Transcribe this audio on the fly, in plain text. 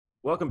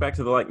Welcome back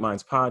to the Like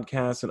Minds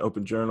podcast, an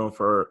open journal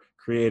for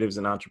creatives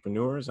and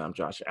entrepreneurs. I'm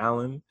Josh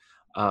Allen,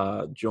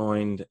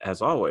 joined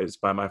as always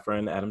by my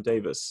friend Adam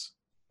Davis.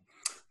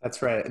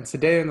 That's right. And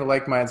today in the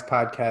Like Minds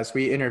podcast,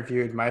 we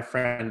interviewed my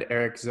friend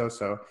Eric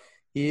Zoso.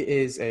 He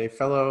is a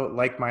fellow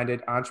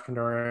like-minded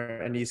entrepreneur,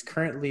 and he's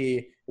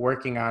currently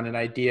working on an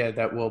idea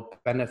that will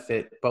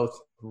benefit both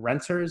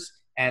renters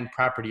and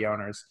property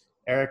owners.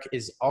 Eric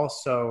is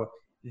also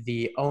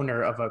the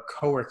owner of a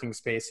co-working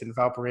space in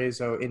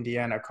Valparaiso,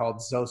 Indiana called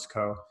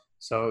Zosco.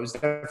 So it was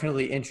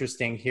definitely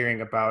interesting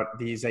hearing about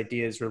these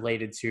ideas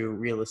related to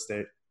real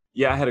estate.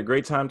 Yeah, I had a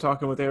great time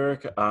talking with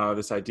Eric.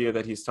 This idea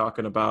that he's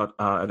talking about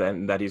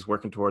and that he's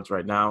working towards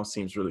right now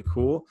seems really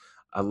cool.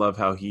 I love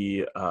how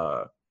he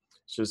is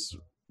just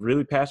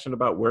really passionate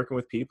about working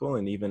with people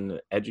and even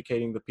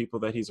educating the people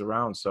that he's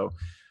around. So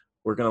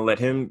we're going to let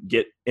him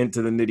get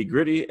into the nitty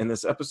gritty in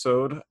this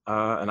episode.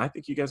 And I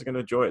think you guys are going to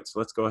enjoy it. So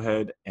let's go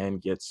ahead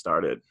and get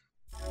started.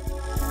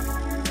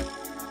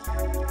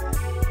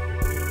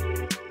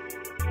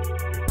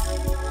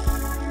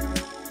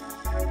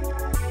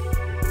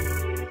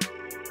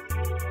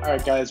 All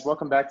right, guys,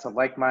 welcome back to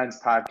Like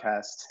Minds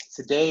podcast.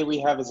 Today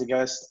we have as a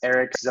guest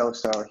Eric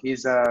Zoso.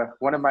 He's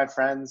one of my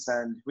friends,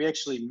 and we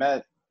actually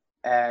met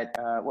at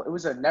it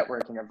was a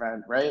networking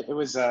event, right? It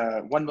was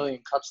 1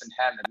 Million Cups in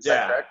Hammond. Is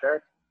that correct,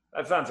 Eric?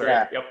 That sounds right.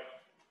 Yeah, Yep.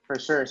 for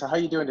sure. So how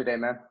you doing today,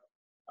 man?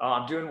 Oh,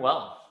 I'm doing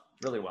well,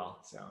 really well.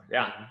 So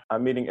yeah.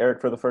 I'm meeting Eric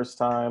for the first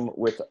time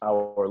with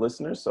our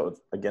listeners. So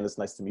again, it's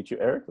nice to meet you,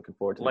 Eric. Looking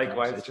forward to the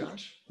Likewise,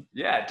 Josh.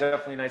 Yeah,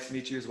 definitely nice to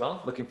meet you as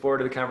well. Looking forward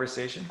to the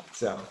conversation.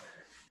 So.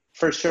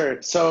 For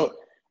sure. So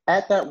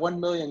at that 1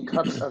 Million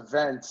Cups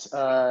event,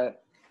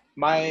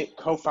 my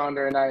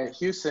co-founder and I,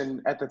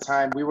 Houston, at the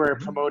time, we were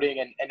promoting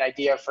an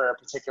idea for a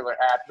particular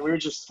app. And we were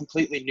just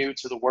completely new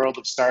to the world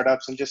of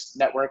startups and just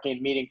networking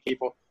and meeting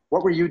people.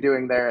 What were you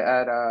doing there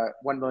at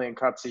 1 Million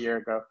Cups a year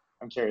ago?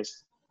 I'm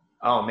curious.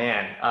 Oh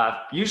man,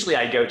 usually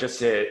I go just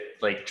to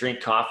like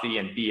drink coffee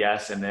and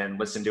BS and then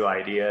listen to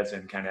ideas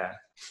and kind of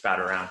spout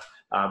around.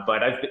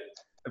 But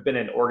I've been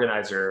an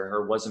organizer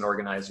or was an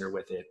organizer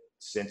with it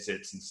since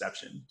its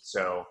inception.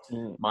 So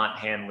Mont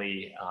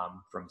Hanley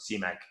from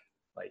CMEC,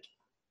 like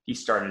he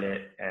started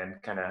it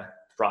and kind of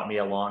brought me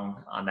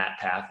along on that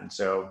path. And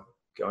so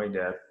going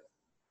to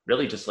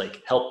really just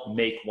like help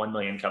make 1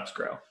 Million Cups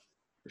grow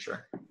for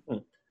sure.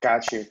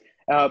 Got you.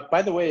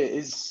 By the way,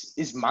 is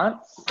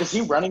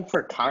he running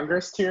for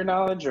Congress to your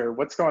knowledge, or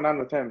what's going on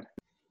with him?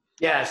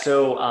 Yeah.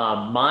 So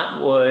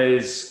Mont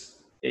was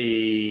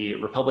a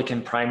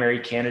Republican primary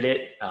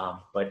candidate,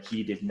 but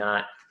he did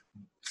not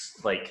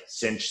like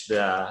cinch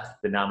the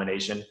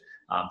nomination.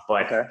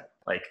 But okay.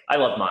 Like I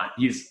love Mont.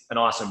 He's an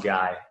awesome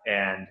guy.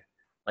 And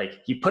like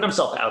he put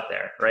himself out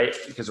there, right?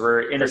 Because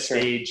we're in a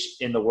stage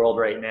in the world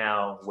right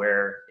now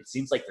where it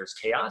seems like there's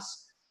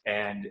chaos.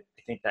 And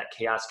I think that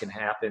chaos can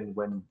happen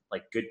when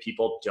like good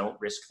people don't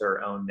risk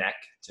their own neck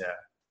to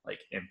like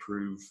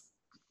improve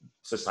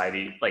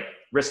society, like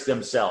risk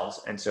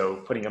themselves. And so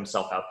putting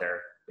himself out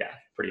there, yeah,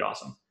 pretty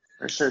awesome.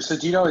 For sure. So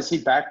do you know, is he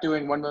back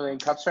doing 1 Million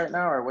Cups right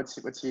now, or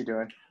what's he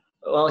doing?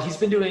 Well, he's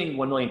been doing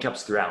 1 Million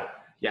Cups throughout.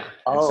 Yeah.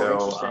 Oh, so,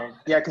 interesting.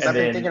 Yeah, because I've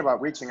been thinking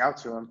about reaching out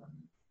to him.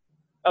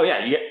 Oh,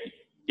 yeah.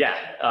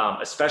 Yeah.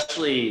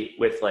 Especially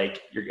with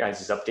like your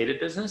guys' updated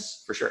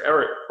business for sure.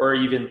 Or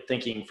even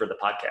thinking for the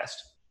podcast.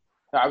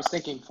 No, I was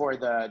thinking for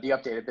the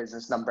updated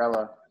business,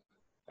 Numbrella.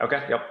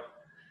 Okay. Yep.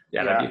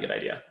 Yeah, that'd be a good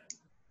idea.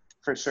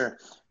 For sure.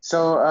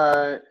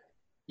 So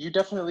you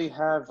definitely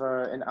have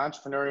an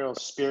entrepreneurial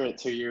spirit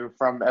to you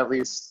from at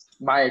least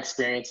my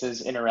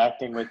experiences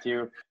interacting with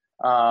you.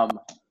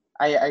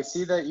 I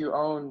see that you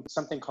own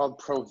something called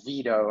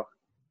Provito,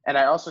 and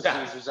I also see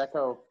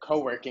Zuzeco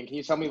co-working. Can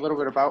you tell me a little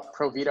bit about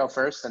Provito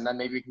first, and then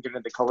maybe we can get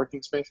into the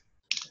co-working space?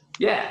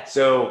 Yeah,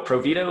 so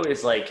Provito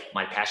is like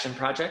my passion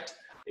project.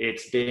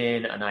 It's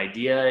been an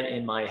idea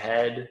in my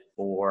head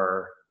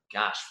for,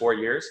 4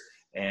 years.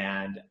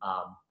 And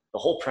the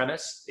whole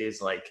premise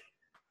is like,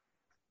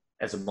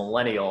 as a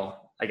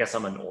millennial, I guess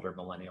I'm an older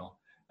millennial,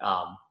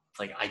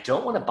 like I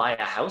don't want to buy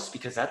a house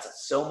because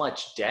that's so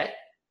much debt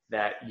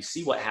that you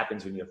see what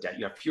happens when you have debt.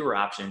 You have fewer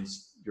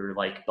options. You're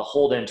like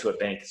beholden to a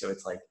bank. So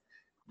it's like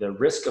the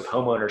risk of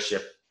home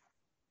ownership,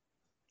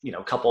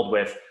 coupled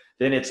with,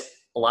 then it's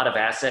a lot of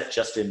asset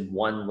just in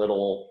one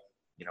little,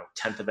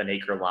 1/10 of an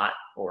acre lot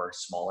or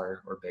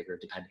smaller or bigger,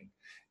 depending.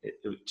 It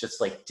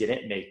just like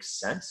didn't make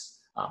sense.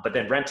 But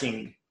then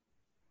renting,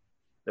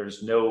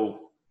 there's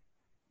no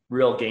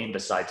real gain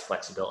besides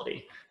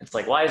flexibility. It's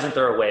like, why isn't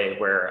there a way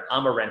where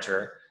I'm a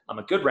renter, I'm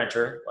a good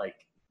renter, like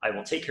I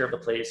will take care of the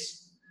place.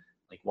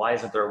 Like, why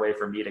isn't there a way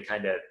for me to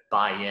kind of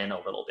buy in a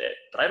little bit?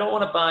 But I don't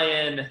want to buy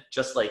in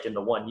just like in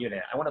the one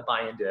unit. I want to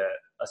buy into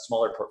a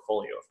smaller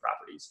portfolio of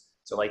properties.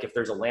 So like if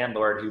there's a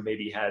landlord who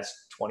maybe has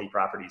 20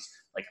 properties,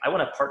 like I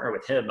want to partner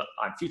with him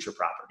on future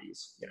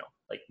properties,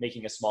 like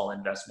making a small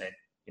investment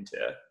into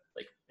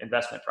like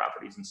investment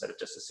properties instead of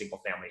just a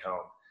single family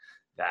home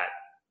that,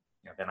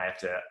 then I have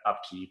to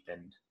upkeep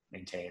and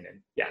maintain.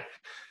 And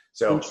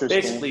so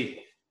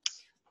basically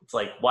it's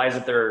like, why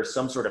isn't there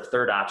some sort of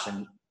third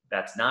option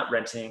that's not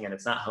renting and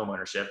it's not home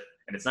ownership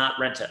and it's not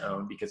rent to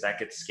own, because that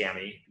gets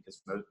scammy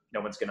because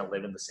no one's going to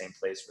live in the same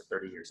place for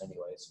 30 years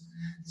anyways.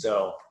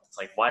 So it's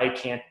like, why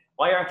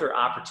aren't there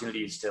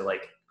opportunities to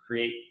like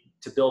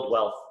build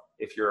wealth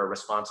if you're a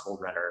responsible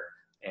renter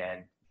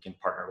and can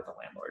partner with a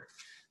landlord?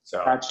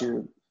 So got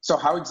you. So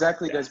how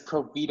exactly does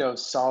Provito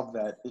solve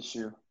that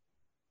issue?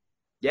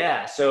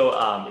 Yeah,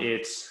 so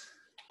it's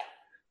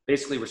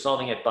basically, we're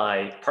solving it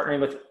by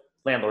partnering with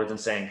landlords and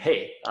saying,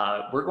 hey,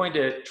 we're going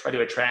to try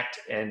to attract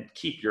and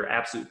keep your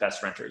absolute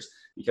best renters.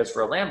 Because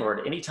for a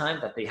landlord, anytime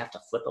that they have to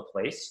flip a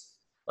place,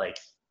 like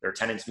their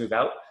tenants move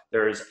out,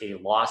 there's a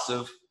loss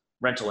of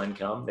rental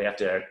income. They have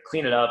to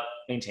clean it up,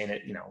 maintain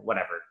it,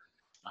 whatever.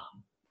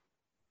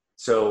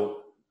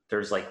 So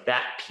there's like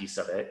that piece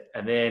of it.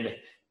 And then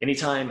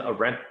anytime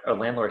a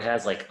landlord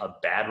has like a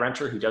bad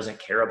renter who doesn't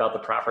care about the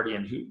property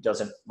and who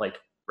doesn't like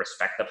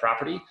respect the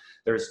property,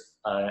 there's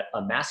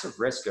a massive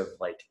risk of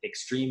like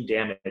extreme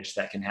damage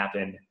that can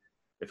happen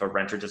if a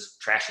renter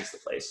just trashes the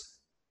place.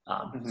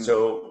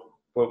 So,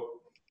 well,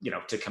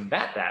 to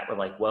combat that, we're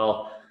like,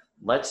 well,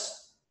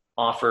 let's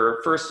offer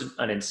first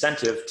an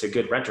incentive to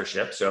good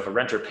rentership. So if a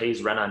renter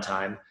pays rent on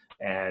time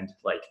and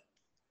like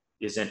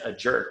isn't a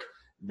jerk,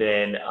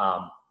 then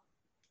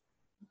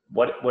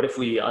what if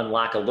we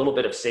unlock a little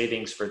bit of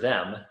savings for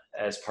them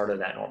as part of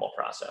that normal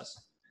process?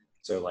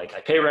 So like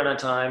I pay rent on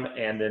time,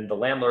 and then the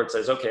landlord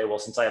says, okay, well,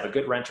 since I have a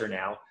good renter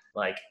now,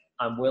 like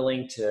I'm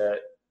willing to,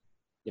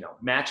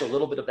 match a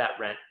little bit of that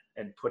rent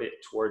and put it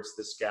towards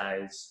this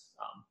guy's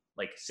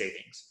like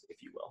savings,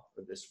 if you will,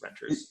 for this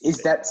renter's. Is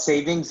that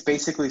savings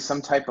basically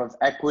some type of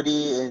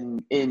equity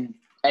in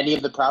any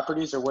of the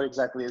properties, or what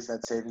exactly is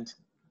that savings?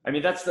 I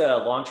mean, that's the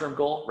long-term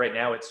goal. Right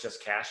now, it's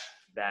just cash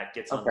that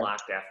gets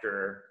unlocked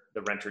after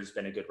the renter's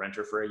been a good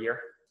renter for a year.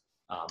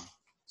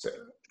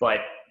 But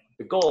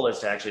the goal is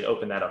to actually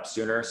open that up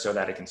sooner so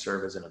that it can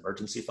serve as an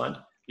emergency fund,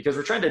 because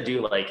we're trying to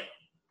do like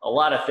a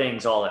lot of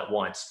things all at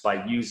once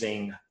by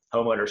using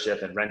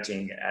homeownership and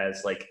renting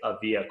as like a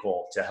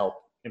vehicle to help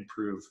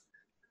improve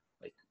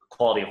like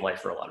quality of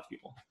life for a lot of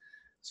people.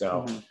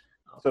 So,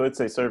 so it's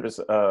a service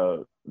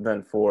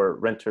then for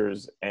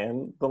renters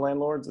and the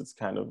landlords. It's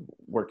kind of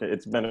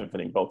it's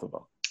benefiting both of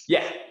them.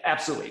 Yeah,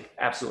 absolutely.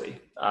 Absolutely.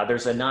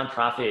 There's a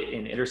nonprofit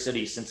in inner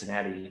city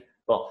Cincinnati.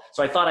 Well,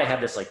 so I thought I had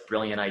this like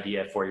brilliant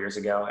idea 4 years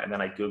ago, and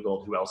then I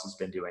Googled who else has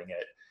been doing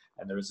it.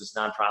 And there was this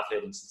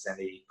nonprofit in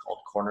Cincinnati called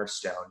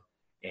Cornerstone,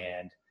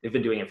 and they've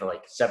been doing it for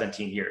like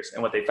 17 years.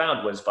 And what they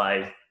found was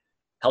by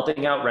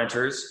helping out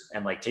renters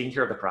and like taking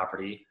care of the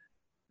property,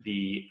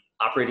 the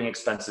operating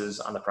expenses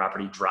on the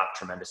property dropped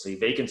tremendously.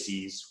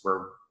 Vacancies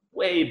were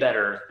way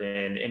better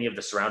than any of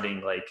the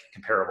surrounding like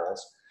comparables.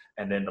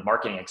 And then the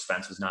marketing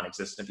expense was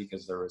non-existent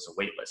because there was a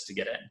wait list to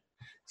get in.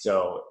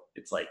 So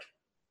it's like,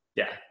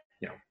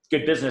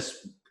 good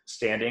business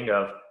standing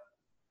of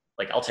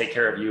like, I'll take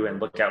care of you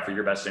and look out for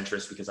your best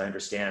interest because I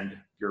understand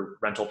your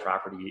rental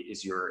property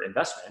is your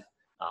investment.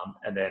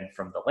 And then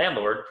from the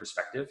landlord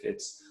perspective,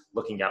 it's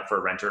looking out for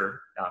a renter,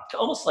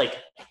 almost like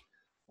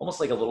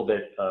a little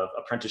bit of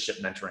apprenticeship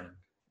mentoring,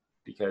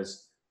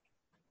 because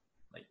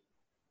like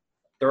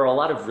there are a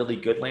lot of really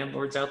good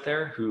landlords out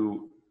there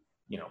who,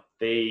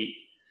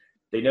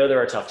 they know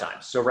there are tough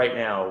times. So right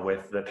now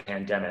with the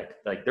pandemic,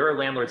 like there are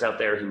landlords out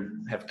there who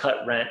have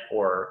cut rent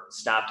or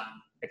stopped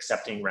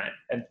accepting rent.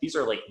 And these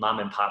are like mom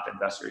and pop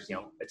investors,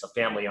 it's a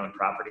family owned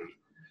property.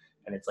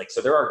 And it's like,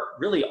 so there are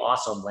really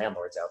awesome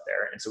landlords out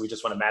there. And so we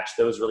just want to match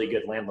those really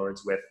good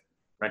landlords with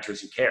renters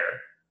who care.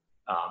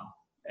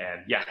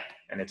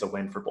 And it's a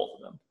win for both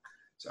of them.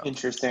 So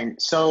interesting.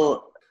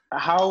 So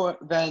how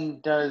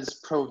then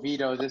does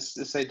Provito,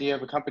 this idea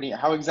of a company,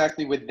 how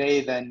exactly would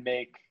they then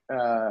make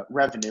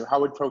revenue?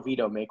 How would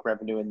Provito make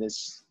revenue in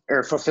this,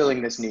 or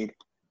fulfilling this need?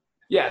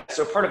 Yeah,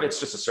 so part of it's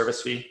just a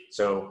service fee.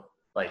 So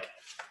like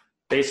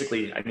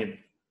basically, I mean,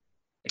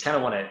 I kind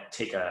of want to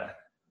take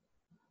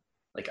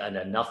an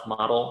enough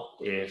model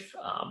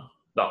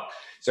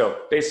so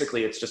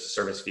basically it's just a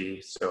service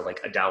fee. So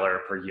like $1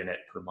 per unit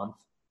per month.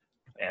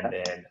 And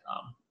then,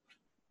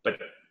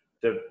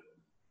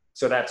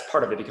 so that's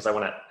part of it because I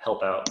want to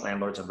help out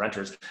landlords and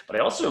renters, but I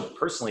also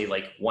personally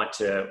like want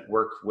to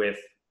work with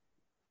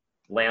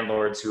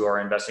landlords who are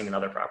investing in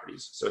other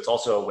properties. So it's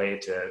also a way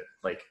to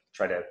like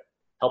try to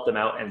help them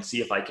out and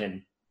see if I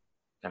can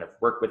kind of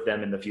work with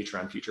them in the future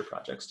on future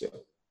projects too.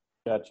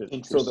 Gotcha.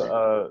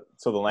 So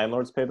the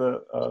landlords pay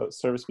the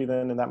service fee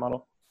then in that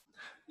model?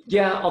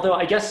 Yeah, although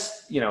I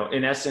guess,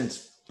 in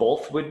essence,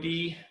 both would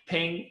be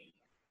paying.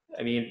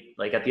 I mean,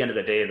 like at the end of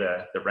the day,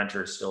 the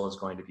renter still is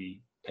going to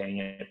be paying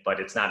it, but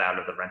it's not out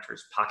of the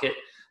renter's pocket,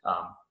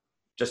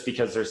 just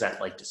because there's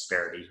that like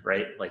disparity,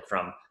 right? Like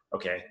from,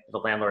 okay, the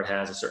landlord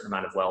has a certain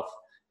amount of wealth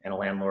and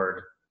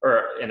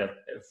if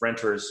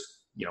renters,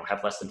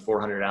 have less than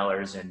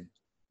 $400 in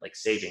like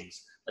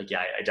savings, like,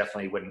 yeah, I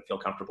definitely wouldn't feel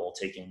comfortable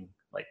taking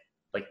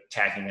like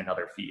tacking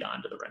another fee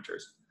onto the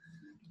renters.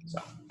 So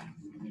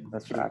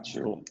that's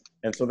cool.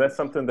 And so that's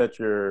something that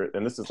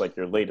and this is like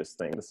your latest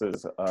thing. This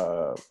is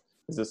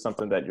this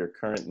something that you're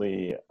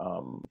currently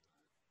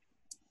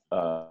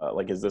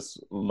like, is this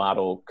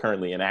model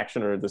currently in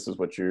action, or this is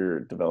what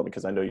you're developing?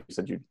 Because I know you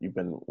said you've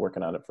been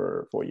working on it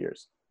for 4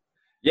 years.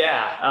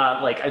 Yeah,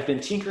 like I've been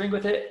tinkering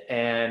with it,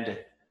 and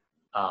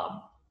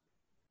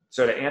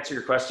so to answer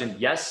your question,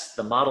 yes,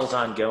 the model's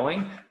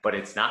ongoing, but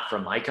it's not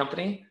from my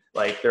company.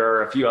 Like there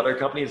are a few other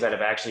companies that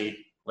have actually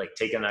like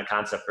taken a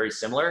concept very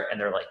similar, and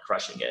they're like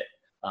crushing it.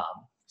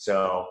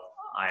 So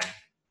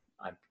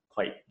I'm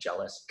quite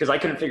jealous because I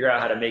couldn't figure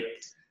out how to make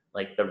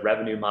like the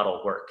revenue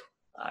model work.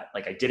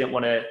 Like I didn't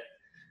want to,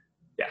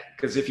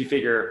 because if you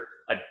figure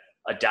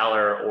a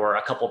dollar or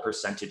a couple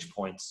percentage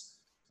points,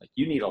 like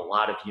you need a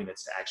lot of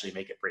units to actually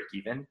make it break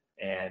even.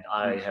 And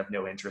I have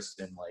no interest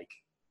in like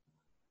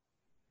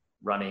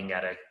running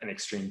at an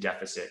extreme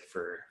deficit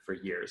for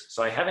years.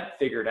 So I haven't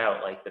figured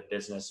out like the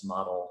business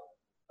model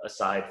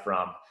aside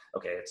from,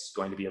 okay, it's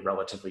going to be a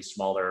relatively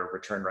smaller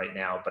return right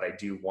now, but I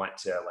do want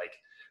to like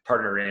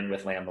partner in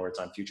with landlords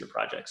on future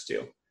projects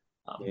too.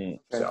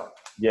 So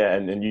yeah,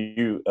 and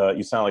you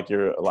sound like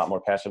you're a lot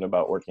more passionate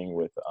about working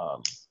with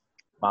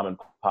mom and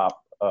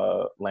pop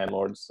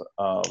landlords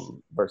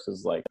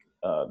versus like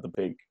the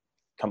big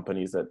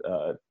companies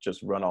that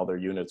just run all their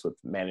units with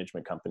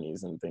management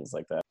companies and things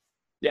like that.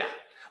 Yeah.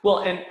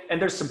 Well,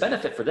 and there's some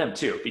benefit for them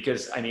too,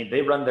 because I mean,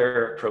 they run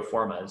their pro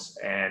formas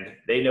and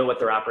they know what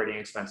their operating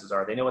expenses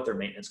are. They know what their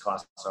maintenance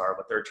costs are,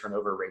 what their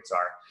turnover rates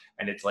are.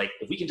 And it's like,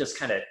 if we can just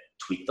kind of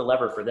tweak the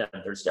lever for them,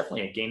 there's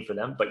definitely a gain for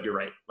them. But you're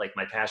right. Like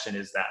my passion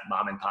is that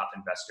mom and pop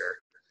investor.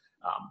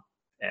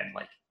 And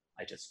like,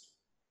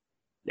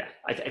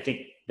 I think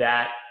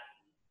that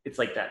it's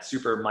like that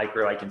super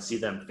micro, I can see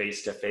them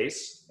face to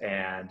face,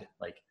 and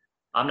like,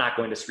 I'm not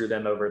going to screw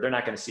them over. They're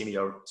not going to see me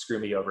screw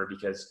me over,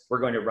 because we're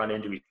going to run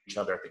into each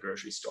other at the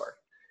grocery store.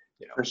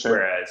 You know, For sure.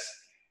 Whereas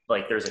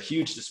like there's a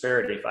huge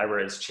disparity if I were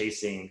as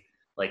chasing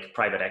like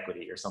private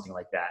equity or something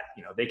like that.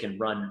 You know, they can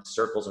run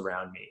circles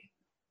around me,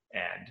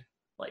 and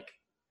like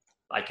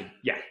I could,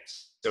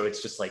 So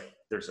it's just like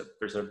there's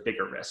a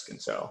bigger risk, and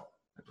so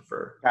I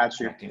prefer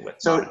connecting with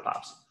mom and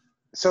pops.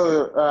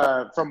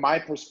 So from my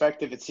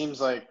perspective, it seems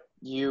like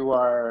you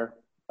are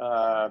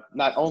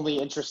not only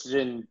interested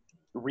in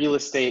real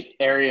estate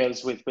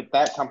areas with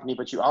that company,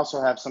 but you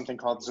also have something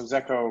called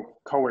Zozeco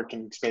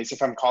co-working space,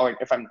 if I'm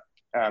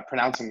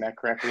pronouncing that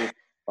correctly.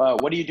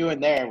 What are you doing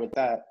there with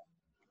that?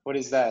 What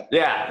is that?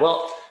 Yeah,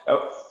 well,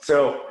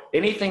 so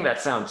anything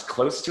that sounds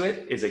close to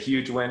it is a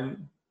huge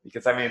win,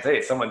 because I mean,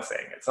 hey, someone's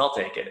saying it, so I'll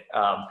take it.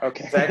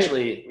 Okay. It's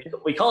actually,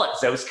 we call it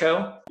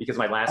Zosco because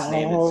my last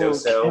name is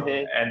Zoso.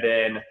 Okay. And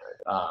then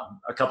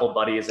a couple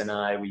buddies and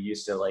I, we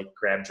used to like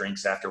grab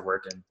drinks after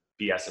work and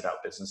BS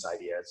about business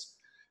ideas.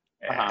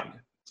 And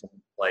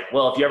like,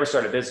 well, if you ever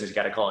start a business, you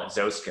got to call it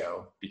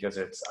Zosco, because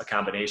it's a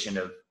combination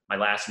of my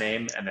last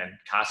name and then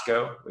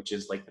Costco, which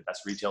is like the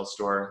best retail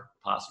store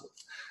possible.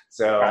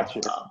 So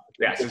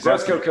so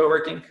Zosco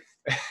co-working.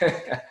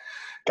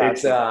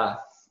 It's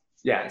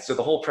so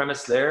the whole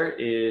premise there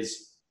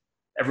is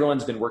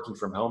everyone's been working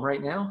from home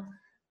right now,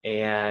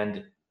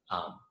 and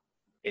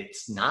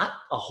it's not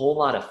a whole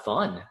lot of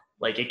fun.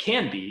 Like it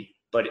can be,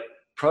 but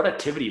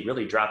productivity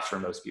really drops for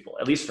most people,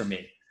 at least for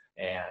me.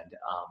 And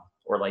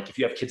or like if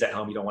you have kids at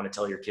home, you don't want to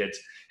tell your kids,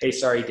 hey,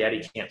 sorry,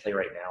 daddy can't play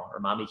right now, or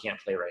mommy can't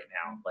play right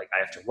now. Like I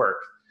have to work.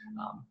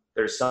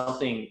 There's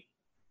something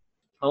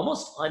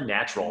almost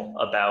unnatural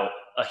about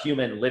a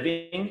human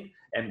living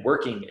and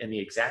working in the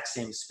exact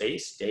same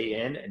space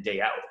day in and day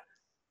out.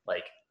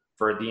 Like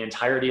for the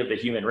entirety of the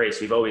human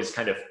race, we've always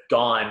kind of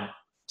gone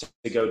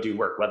to go do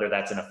work, whether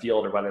that's in a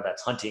field or whether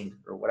that's hunting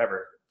or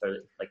whatever.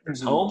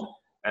 There's home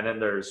and then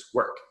there's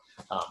work.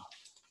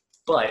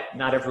 But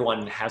not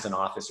everyone has an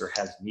office or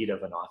has need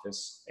of an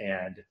office,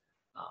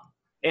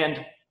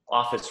 and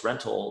office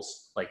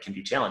rentals like can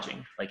be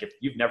challenging. Like if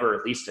you've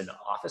never leased an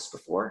office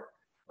before,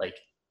 like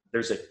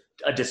there's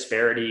a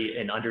disparity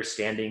in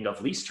understanding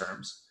of lease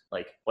terms.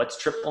 Like what's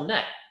triple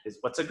net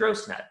what's a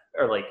gross net,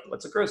 or like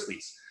what's a gross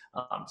lease.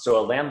 So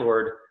a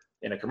landlord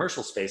in a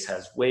commercial space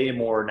has way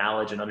more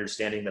knowledge and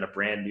understanding than a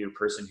brand new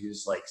person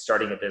who's like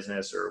starting a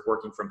business or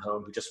working from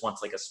home who just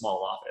wants like a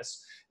small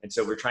office. And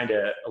so we're trying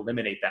to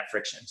eliminate that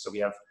friction. So we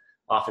have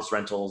office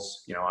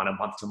rentals, you know, on a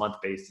month-to-month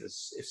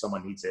basis if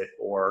someone needs it,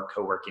 or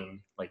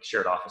co-working, like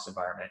shared office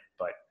environment.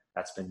 But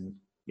that's been,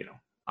 you know,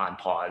 on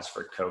pause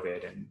for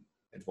COVID, and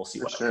we'll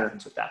see what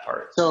happens with that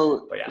part.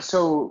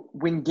 So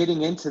when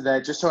getting into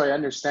that, just so I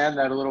understand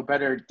that a little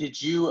better, did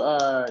you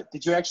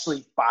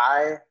actually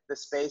buy the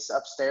space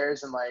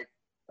upstairs and like,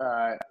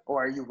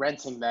 or are you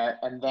renting that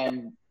and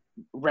then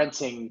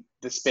renting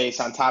the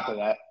space on top of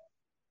that?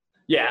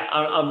 Yeah,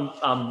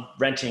 I'm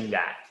renting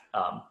that.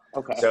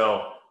 Okay.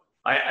 So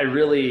I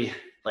really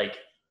like,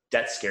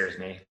 debt scares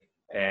me,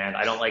 and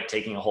I don't like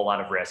taking a whole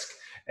lot of risk.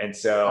 And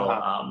so,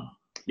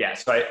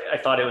 so I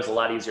thought it was a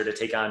lot easier to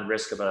take on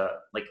risk of a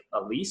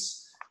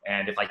lease.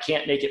 And if I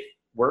can't make it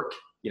work,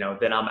 you know,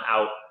 then I'm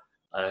out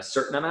a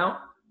certain amount.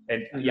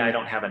 And I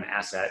don't have an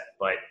asset,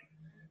 but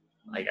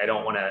like, I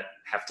don't want to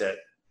have to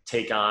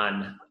take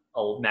on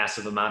a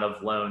massive amount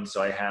of loans.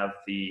 So I have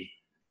the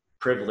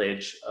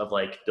privilege of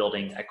like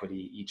building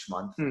equity each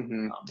month.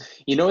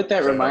 You know what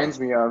that so- reminds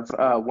me of?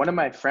 One of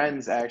my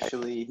friends,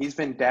 actually, he's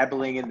been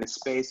dabbling in the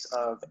space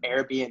of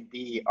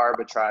Airbnb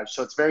arbitrage.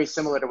 So it's very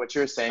similar to what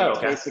you're saying. Oh,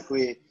 okay.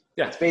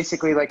 It's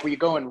basically like where you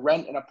go and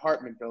rent an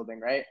apartment building,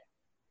 right?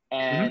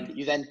 And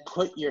you then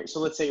put so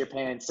let's say you're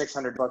paying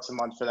 $600 a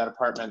month for that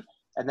apartment,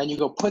 and then you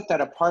go put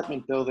that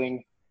apartment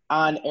building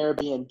on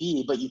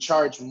Airbnb, but you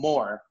charge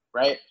more,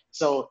 right?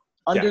 So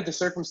under the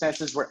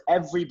circumstances where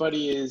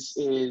everybody is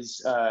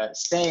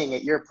staying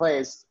at your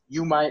place,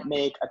 you might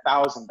make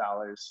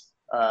 $1,000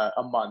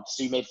 a month.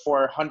 So you made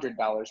 $400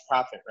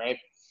 profit, right?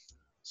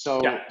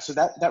 So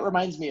that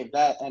reminds me of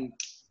that. And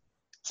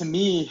to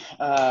me,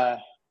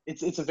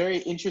 it's a very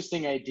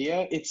interesting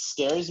idea. It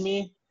scares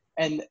me,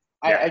 and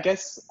I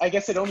guess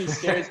it only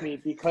scares me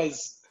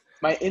because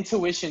my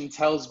intuition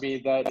tells me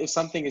that if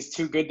something is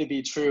too good to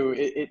be true,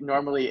 it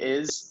normally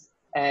is.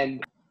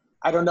 And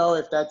I don't know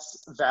if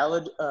that's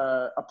valid,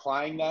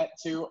 applying that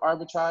to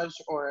arbitrage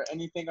or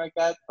anything like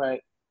that.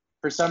 But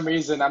for some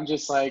reason, I'm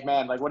just like,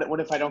 man, like what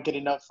if I don't get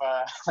enough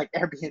like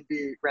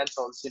Airbnb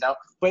rentals, you know?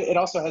 But it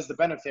also has the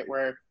benefit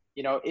where,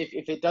 you know,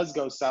 if it does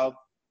go south,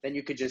 then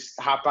you could just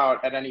hop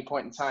out at any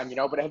point in time, you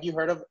know? But have you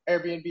heard of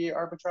Airbnb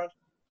arbitrage?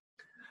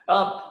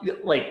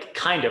 Like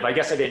kind of, I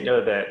guess I didn't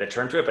know the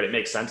term to it, but it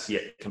makes sense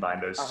to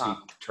combine those two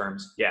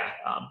terms. Yeah.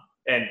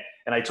 And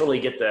I totally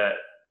get the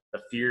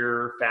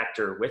fear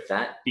factor with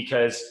that,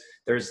 because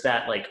there's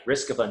that like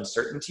risk of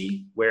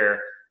uncertainty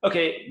where,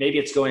 okay, maybe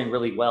it's going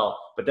really well,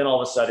 but then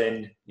all of a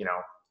sudden, you know,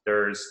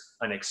 there's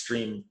an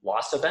extreme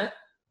loss event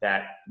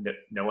that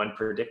no one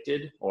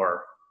predicted,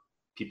 or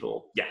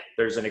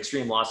there's an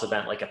extreme loss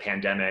event like a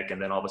pandemic,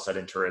 and then all of a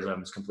sudden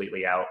tourism's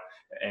completely out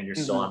and you're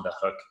still on the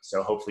hook.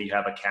 So hopefully you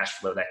have a cash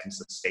flow that can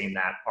sustain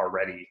that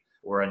already,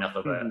 or enough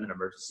of an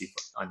emergency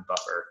fund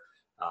buffer.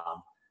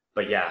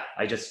 But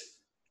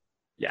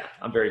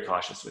I'm very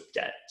cautious with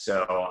debt.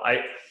 So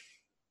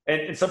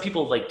and some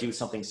people like do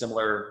something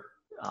similar,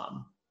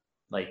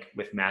 like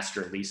with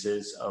master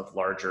leases of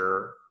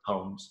larger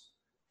homes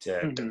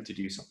to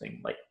do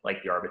something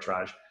like the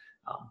arbitrage.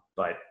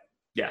 But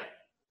yeah,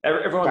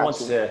 everyone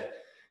wants to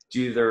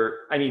do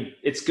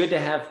it's good to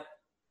have,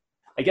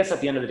 I guess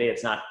at the end of the day,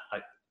 it's not,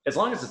 as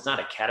long as it's not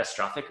a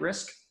catastrophic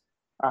risk,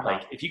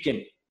 like if you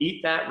can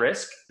eat that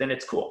risk, then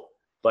it's cool.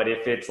 But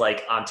if it's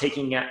like,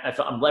 if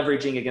I'm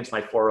leveraging against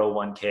my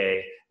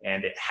 401k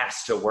and it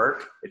has to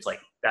work, it's like,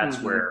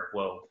 that's where,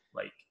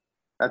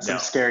 that's some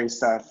scary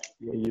stuff.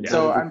 Yeah,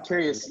 so I'm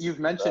curious, you've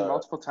mentioned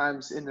multiple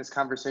times in this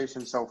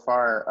conversation so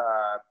far,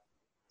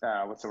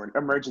 what's the word?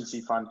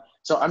 Emergency fund.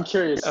 So I'm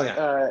curious,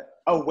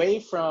 away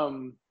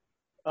from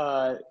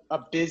a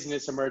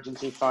business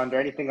emergency fund or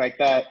anything like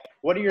that,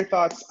 what are your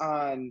thoughts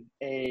on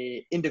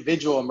a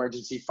individual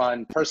emergency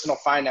fund, personal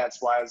finance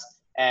wise?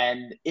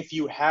 And if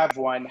you have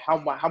one,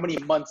 how many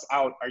months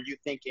out are you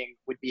thinking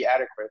would be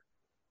adequate?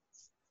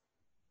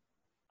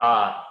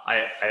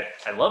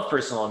 I love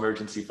personal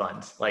emergency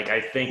funds. Like,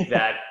 I think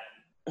that,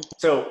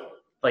 so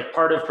like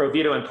part of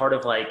Provito and part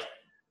of like,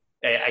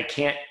 I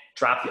can't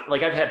drop,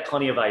 like I've had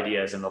plenty of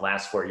ideas in the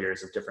last 4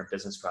 years of different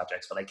business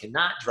projects, but I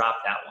cannot drop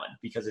that one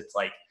because it's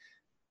like,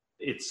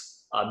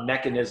 it's a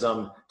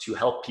mechanism to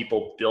help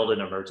people build an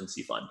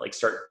emergency fund, like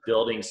start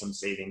building some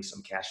savings,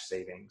 some cash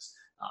savings.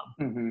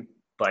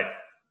 But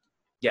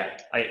yeah,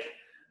 I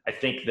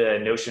think the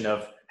notion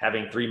of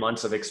having 3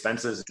 months of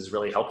expenses is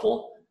really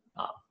helpful,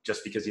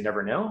 just because you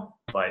never know.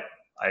 But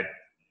I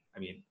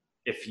mean,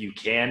 if you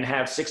can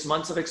have 6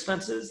 months of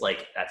expenses,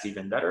 like that's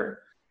even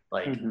better.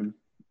 Like,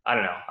 I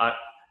don't know. I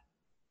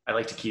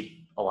like to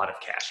keep a lot of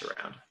cash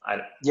around.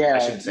 I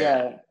shouldn't say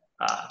that.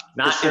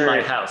 Not in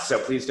my house, so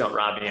please don't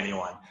rob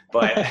anyone.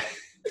 But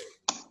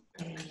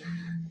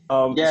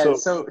so go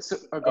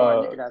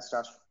on. You can ask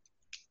Josh.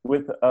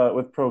 With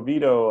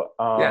Provito,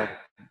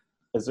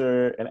 is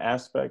there an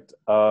aspect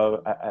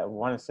of, I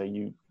want to say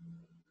you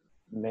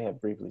may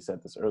have briefly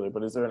said this earlier,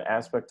 but is there an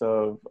aspect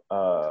of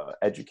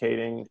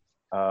educating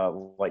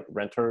like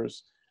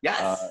renters?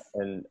 Yes.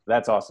 And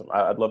that's awesome.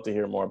 I'd love to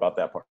hear more about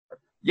that part.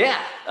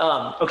 Yeah.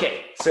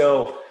 Okay.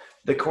 So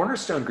the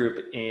Cornerstone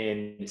Group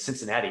in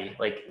Cincinnati,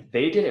 like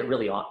they did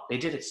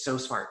it so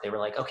smart. They were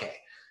like, okay,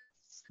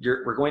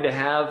 we're going to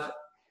have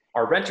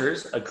our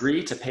renters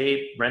agree to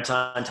pay rent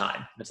on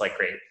time. It's like,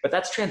 great, but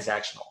that's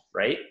transactional,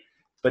 right?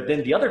 But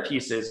then the other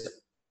piece is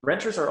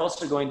renters are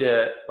also going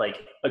to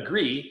like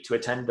agree to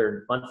attend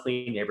their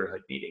monthly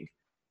neighborhood meeting.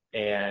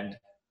 And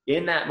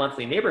in that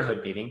monthly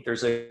neighborhood meeting,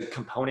 there's a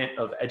component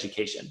of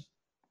education.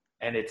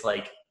 And it's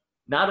like,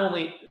 not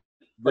only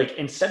like,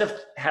 instead of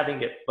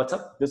having it, what's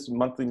up? This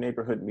monthly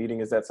neighborhood meeting,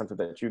 is that something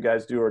that you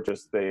guys do, or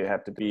just they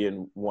have to be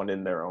in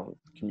their own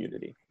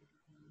community?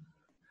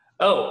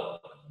 So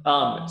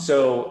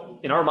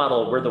in our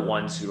model, we're the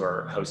ones who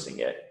are hosting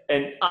it.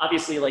 And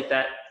obviously like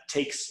that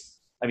takes,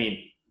 I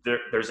mean,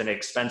 there's an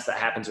expense that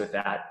happens with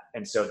that.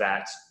 And so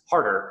that's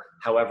harder.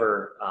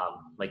 However,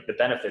 like the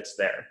benefits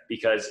there,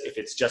 because if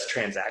it's just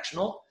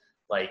transactional,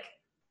 like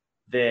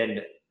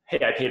then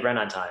hey, I paid rent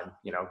on time,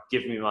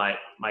 give me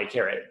my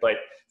carrot. But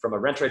from a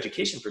renter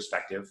education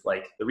perspective,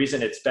 like the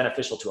reason it's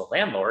beneficial to a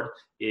landlord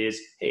is,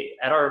 hey,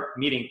 at our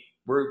meeting,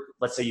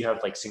 let's say you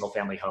have like single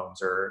family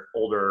homes or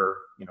older,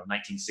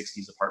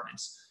 1960s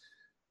apartments.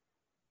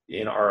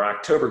 In our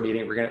October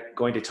meeting, we're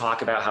going to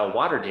talk about how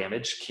water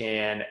damage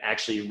can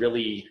actually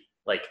really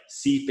like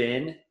seep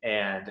in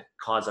and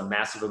cause a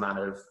massive amount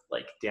of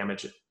like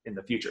damage in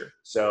the future.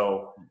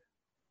 So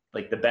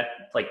like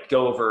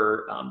go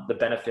over the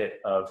benefit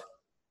of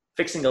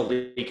fixing a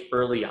leak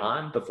early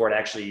on before it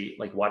actually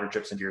like water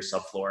drips into your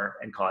subfloor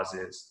and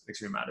causes an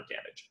extreme amount of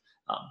damage.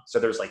 So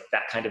there's like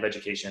that kind of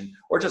education,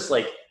 or just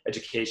like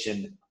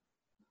education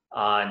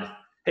on,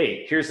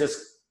 hey, here's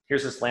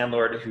this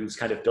landlord who's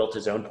kind of built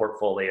his own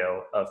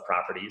portfolio of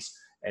properties.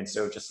 And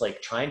so just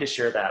like trying to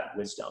share that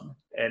wisdom.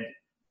 And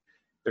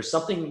there's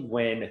something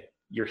when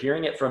you're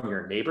hearing it from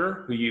your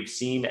neighbor who you've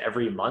seen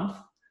every month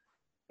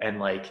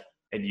and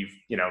you've,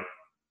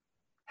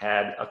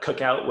 had a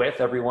cookout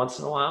with every once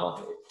in a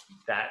while,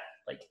 that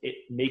like it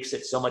makes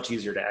it so much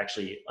easier to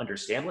actually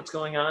understand what's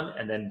going on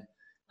and then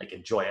like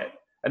enjoy it.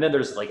 And then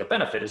there's like a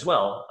benefit as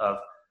well of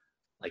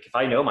like, if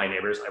I know my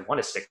neighbors, I want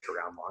to stick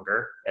around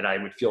longer, and I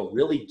would feel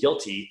really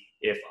guilty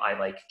if I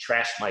like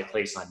trashed my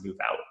place on move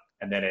out.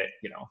 And then it,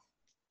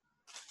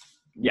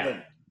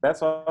 yeah.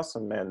 That's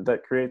awesome, man.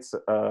 That creates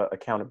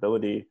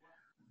accountability.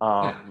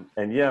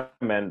 And yeah,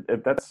 man,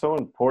 that's so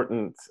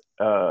important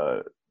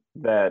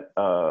that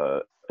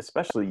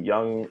especially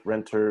young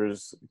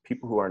renters,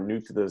 people who are new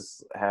to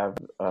this,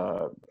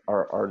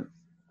 are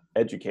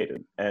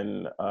educated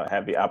and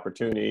have the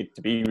opportunity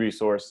to be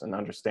resourced and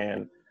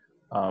understand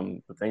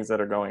the things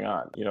that are going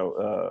on.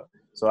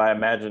 So I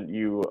imagine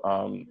you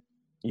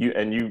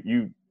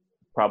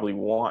probably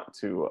want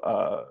to,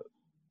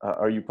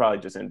 or you probably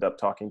just end up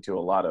talking to a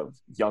lot of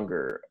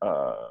younger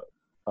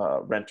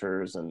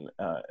renters and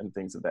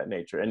things of that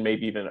nature. And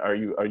maybe even are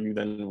you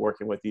then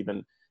working with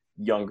even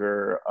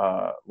younger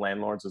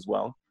landlords as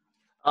well?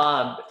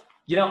 I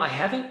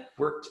haven't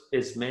worked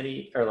as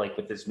many or like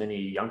with as many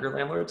younger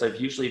landlords.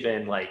 I've usually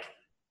been like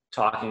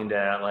talking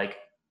to like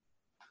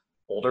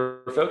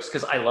older folks,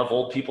 because I love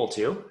old people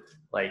too.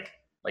 Like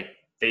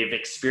they've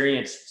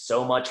experienced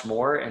so much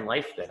more in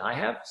life than I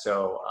have.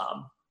 So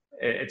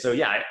so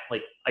yeah,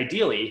 like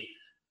ideally,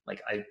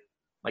 like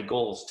my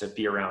goal is to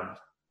be around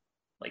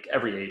like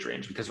every age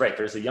range, because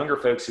there's the younger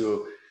folks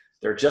who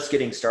they're just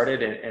getting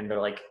started and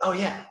they're like, oh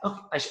yeah,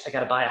 I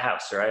got to buy a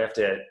house, or I have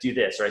to do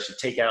this, or I should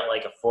take out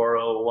like a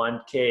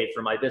 401k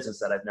for my business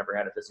that I've never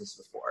had a business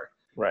before.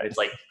 Right. It's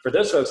like for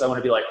those folks, I want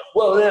to be like,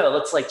 whoa, yeah,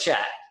 let's like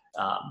chat.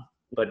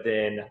 But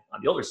then on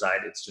the older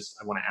side, it's just,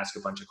 I want to ask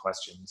a bunch of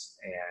questions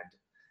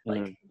and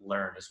like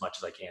learn as much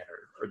as I can,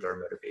 or their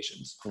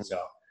motivations.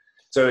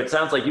 So it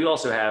sounds like you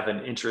also have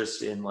an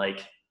interest in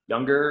like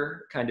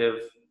younger kind of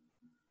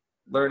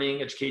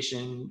learning,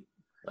 education.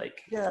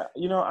 Yeah,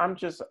 I'm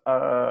just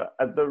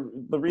the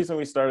reason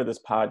we started this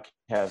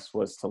podcast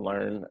was to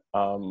learn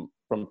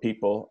from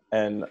people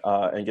and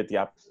get the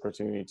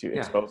opportunity to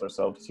expose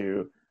ourselves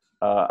to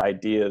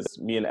ideas.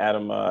 Me and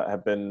Adam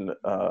have been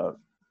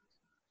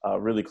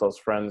really close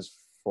friends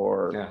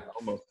for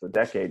almost a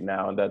decade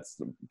now, and that's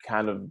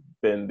kind of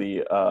been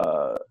the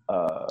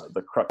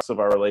crux of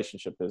our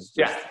relationship is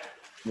just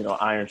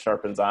iron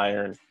sharpens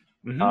iron.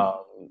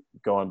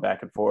 Going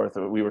back and forth.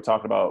 We were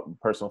talking about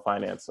personal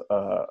finance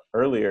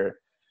earlier,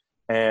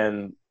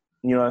 and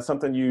it's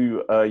something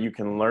you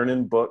can learn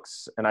in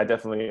books, and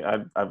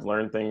I've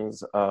learned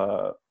things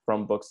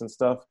from books and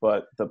stuff,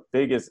 but the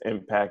biggest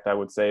impact, I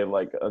would say,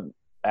 like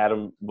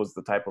Adam was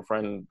the type of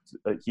friend,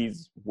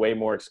 he's way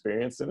more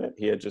experienced in it.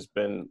 He had just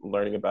been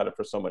learning about it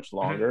for so much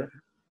longer,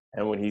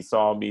 and when he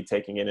saw me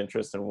taking an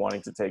interest and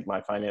wanting to take my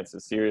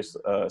finances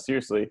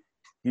seriously,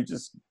 he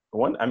just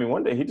one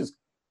day he just,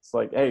 it's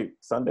like, hey,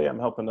 Sunday I'm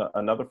helping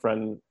another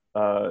friend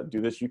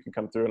do this. You can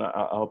come through and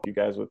I'll help you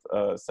guys with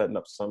setting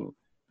up some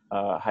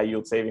high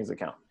yield savings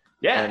account.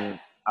 Yeah. And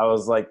I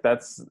was like,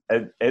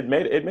 it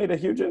made a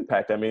huge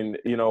impact. I mean,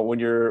 when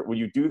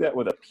you do that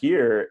with a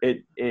peer,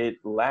 it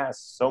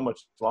lasts so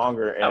much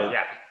longer, and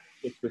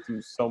it's with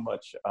you so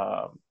much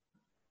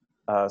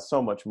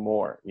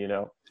more.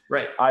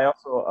 Right. I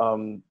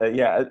also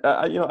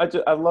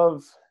I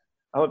love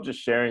just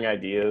sharing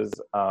ideas.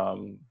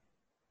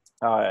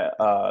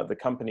 The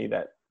company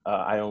that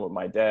I own with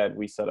my dad,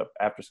 we set up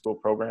after school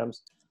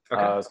programs.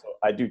 So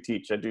I do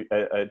teach.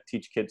 I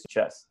teach kids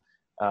chess.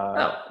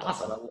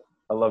 Awesome.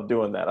 I love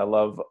doing that. I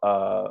love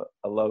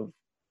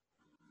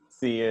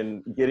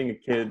getting a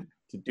kid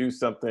to do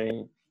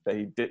something that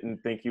he didn't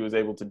think he was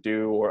able to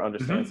do, or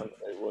understand something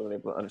that he wasn't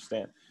able to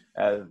understand.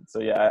 So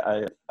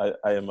yeah,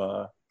 I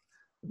am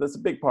that's a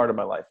big part of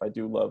my life. I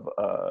do love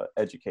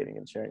educating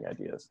and sharing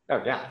ideas.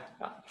 Oh yeah,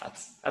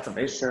 that's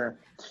amazing. Sure.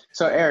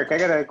 So Eric, I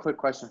got a quick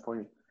question for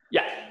you.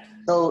 Yeah.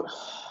 So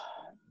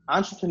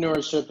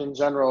entrepreneurship in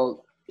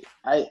general,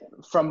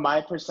 from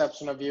my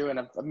perception of you, and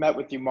I've met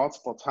with you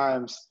multiple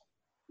times,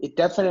 it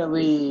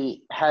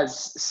definitely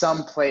has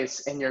some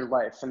place in your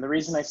life. And the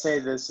reason I say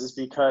this is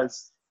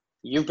because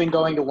You've been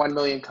going to 1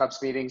 Million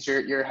Cups meetings.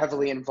 You're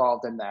heavily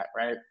involved in that,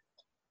 right?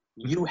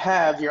 You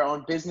have your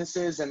own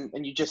businesses, and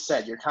you just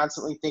said you're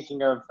constantly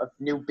thinking of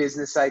new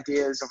business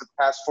ideas over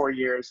the past 4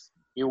 years.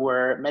 You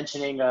were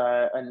mentioning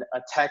a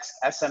text,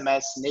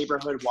 SMS,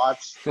 neighborhood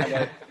watch kind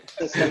of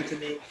system to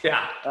me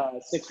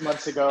 6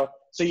 months ago.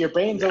 So your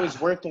brain's always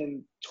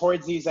working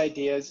towards these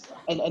ideas.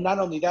 And not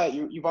only that,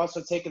 you've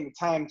also taken the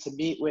time to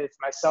meet with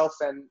myself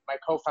and my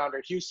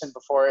co-founder, Houston,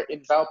 before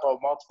in Valpo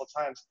multiple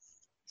times.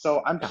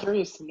 So I'm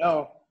curious to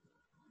know,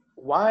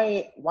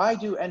 why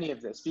do any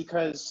of this?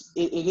 Because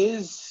it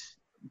is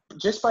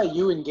just by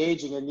you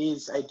engaging in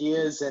these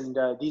ideas and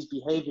these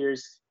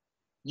behaviors,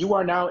 you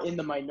are now in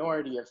the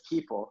minority of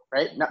people,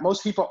 right? Not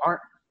most people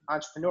aren't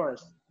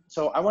entrepreneurs.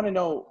 So I want to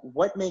know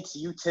what makes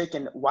you tick,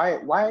 and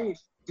why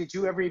did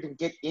you ever even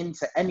get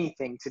into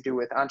anything to do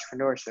with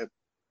entrepreneurship?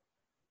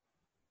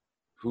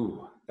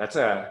 Ooh,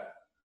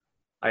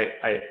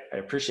 I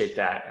appreciate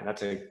that, and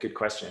that's a good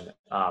question.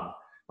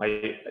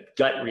 My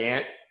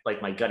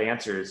gut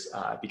answers,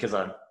 because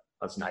I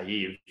was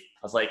naive.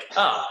 I was like,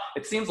 oh,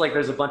 it seems like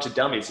there's a bunch of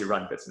dummies who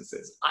run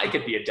businesses. I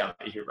could be a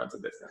dummy who runs a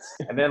business.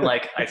 And then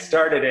I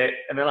started it,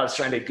 and then I was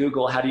trying to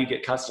Google how do you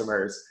get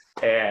customers,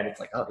 and it's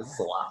like, oh, this is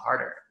a lot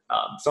harder.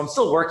 So I'm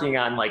still working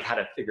on how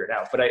to figure it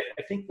out. But I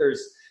think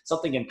there's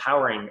something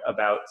empowering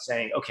about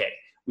saying, okay,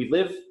 we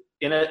live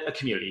in a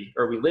community,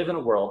 or we live in a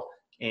world,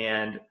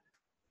 and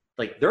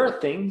there are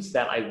things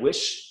that I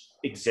wish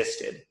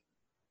existed.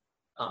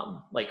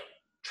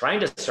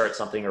 Trying to start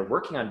something or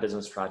working on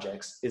business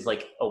projects is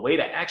a way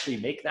to actually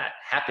make that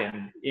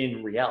happen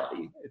in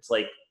reality. It's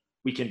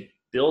we can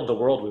build the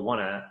world we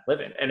want to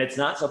live in. And it's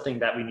not something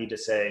that we need to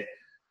say,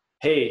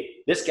 hey,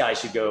 this guy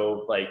should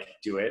go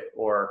do it.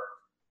 Or,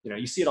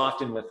 you see it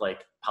often with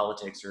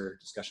politics or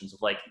discussions of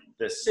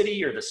the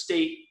city or the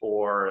state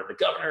or the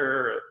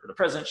governor or the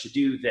president should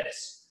do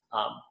this.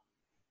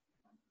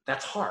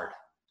 That's hard.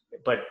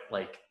 But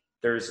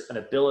there's an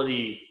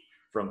ability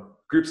from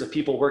groups of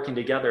people working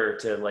together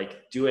to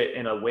do it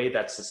in a way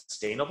that's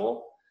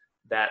sustainable,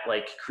 that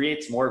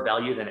creates more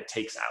value than it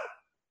takes out.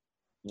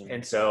 Mm-hmm.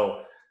 And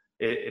so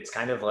it's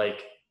kind of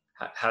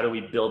how do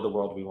we build the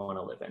world we want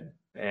to live in?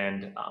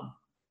 And,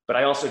 but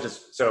I also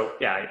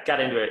I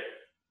got into it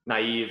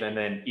naive, and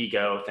then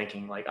ego,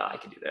 thinking oh, I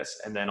can do this.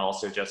 And then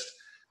also just,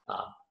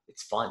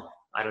 it's fun.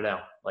 I don't know,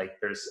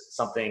 there's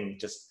something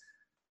just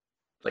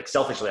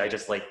selfishly, I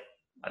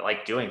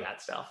like doing that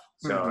stuff.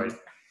 So mm-hmm.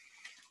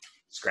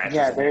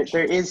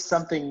 There is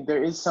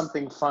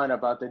something fun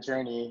about the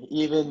journey,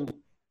 even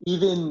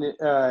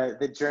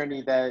the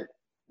journey that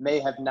may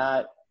have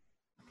not,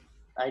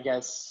 I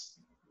guess,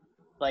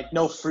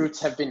 no fruits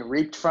have been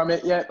reaped from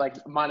it yet,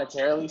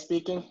 monetarily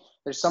speaking.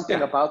 There's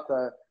something about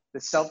the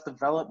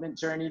self-development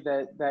journey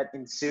that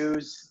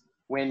ensues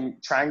when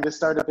trying to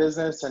start a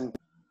business. And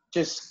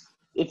just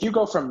if you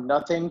go from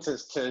nothing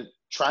to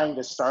trying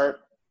to start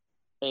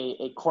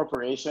a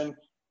corporation,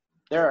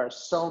 there are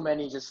so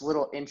many just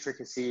little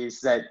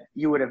intricacies that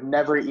you would have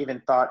never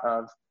even thought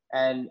of.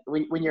 And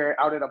when you're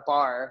out at a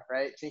bar,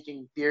 right,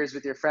 drinking beers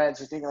with your friends,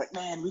 you're thinking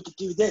man, we could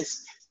do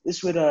this.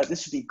 This would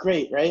be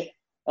great, right?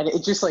 And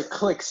it just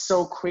clicks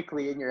so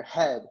quickly in your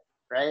head,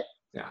 right?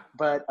 Yeah.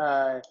 But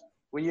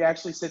when you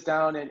actually sit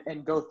down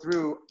and go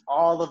through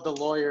all of the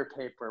lawyer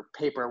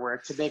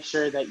paperwork to make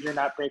sure that you're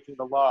not breaking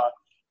the law,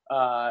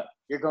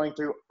 you're going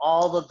through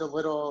all of the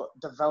little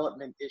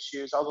development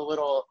issues, all the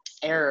little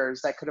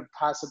errors that could have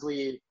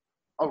possibly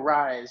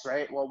arise,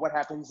 right? Well, what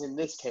happens in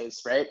this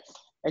case, right?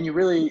 And you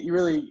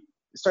really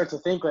start to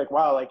think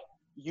wow,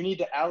 you need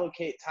to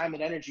allocate time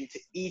and energy to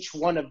each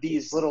one of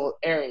these little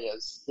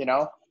areas,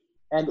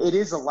 and it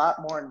is a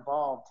lot more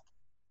involved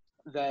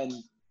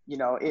than,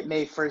 it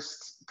may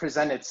first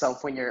present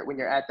itself when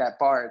you're at that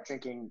bar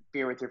drinking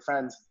beer with your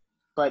friends.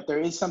 But there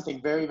is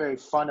something very, very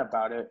fun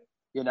about it,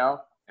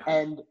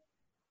 And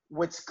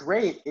what's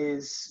great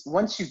is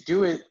once you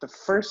do it the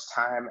first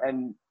time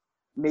and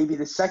maybe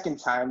the second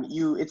time,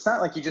 it's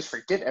not like you just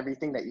forget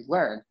everything that you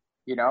learned,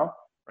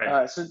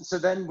 Right. So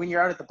then when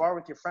you're out at the bar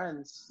with your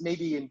friends,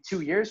 maybe in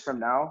 2 years from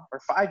now or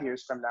 5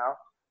 years from now,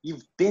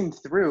 you've been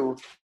through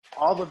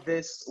all of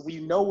this. We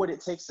know what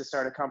it takes to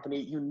start a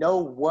company.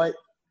 What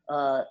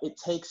it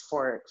takes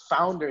for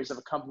founders of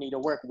a company to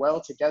work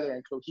well together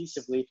and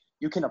cohesively.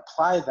 You can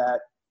apply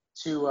that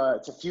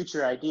to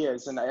future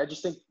ideas. And I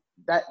just think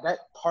that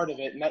part of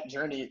it and that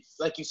journey,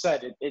 like you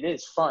said, it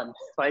is fun.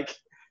 I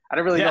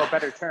don't really know a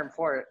better term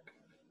for it,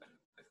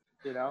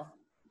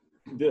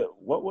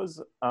 What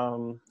was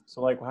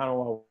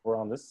while we're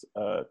on this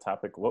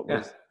topic, what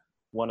was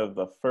one of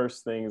the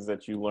first things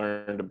that you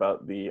learned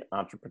about the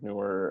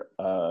entrepreneur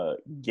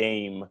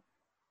game,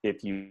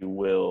 if you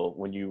will,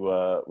 when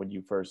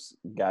you first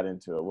got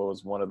into it? What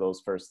was one of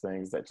those first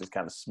things that just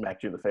kind of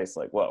smacked you in the face,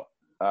 whoa,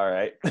 all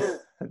right,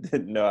 I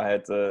didn't know I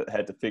had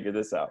to figure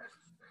this out?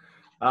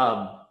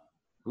 Well,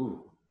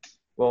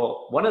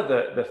 one of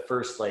the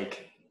first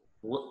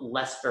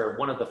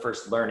one of the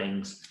first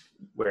learnings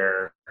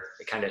where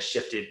it kind of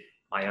shifted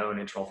my own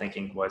internal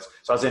thinking was,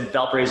 so I was in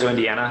Valparaiso,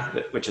 Indiana,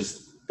 which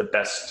is the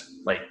best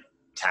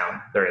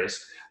town there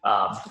is.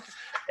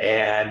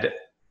 And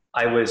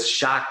I was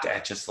shocked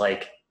at just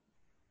like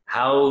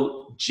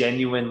how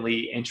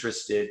genuinely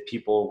interested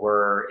people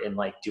were in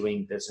like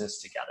doing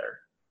business together.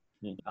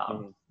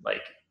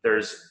 Like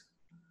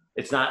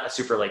it's not a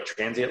super like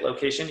transient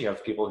location. You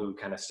have people who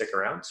kind of stick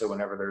around. So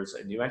whenever there's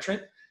a new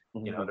entrant,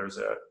 you know,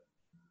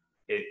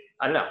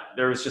 I don't know,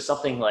 there was just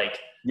something like,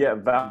 yeah,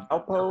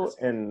 Valpo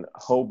and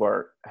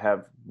Hobart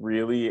have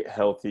really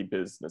healthy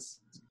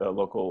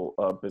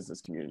local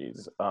business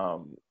communities.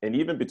 And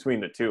even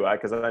between the two,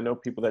 because I know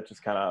people that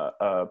just kind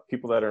of,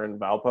 people that are in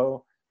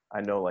Valpo, I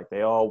know like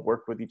they all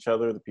work with each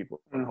other. The people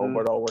in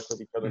Hobart all work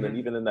with each other. And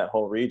even in that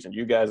whole region,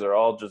 you guys are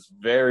all just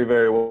very,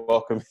 very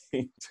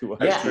welcoming to us.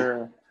 Yeah.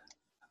 Sure.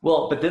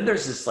 Well, but then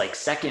there's this like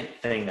second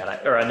thing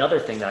or another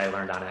thing that I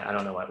learned on it. I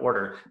don't know what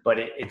order, but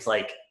it's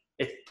like,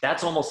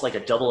 that's almost like a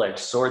double-edged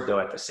sword though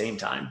at the same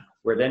time,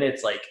 where then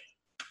it's like,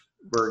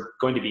 we're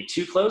going to be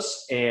too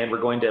close and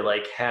we're going to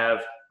like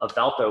have a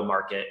Valpo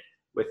market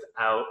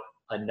without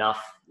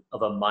enough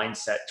of a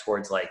mindset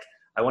towards like,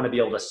 I want to be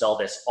able to sell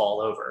this all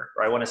over,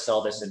 or I want to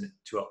sell this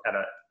at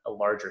a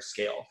larger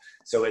scale.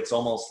 So it's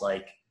almost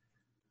like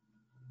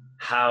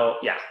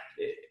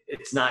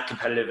it's not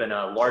competitive in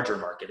a larger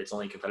market. It's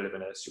only competitive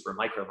in a super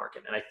micro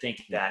market. And I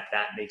think that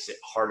makes it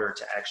harder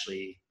to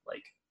actually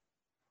like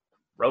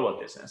grow a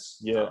business.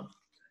 Yeah.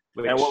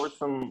 And what were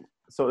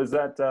so is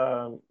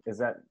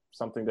that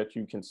something that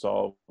you can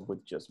solve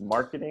with just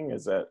marketing?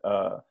 Is that,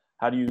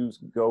 how do you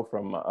go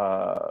from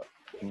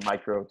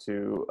micro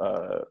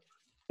to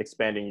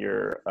expanding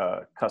your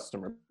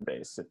customer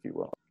base, if you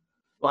will?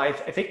 Well, I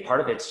think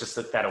part of it's just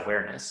that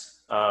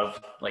awareness of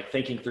like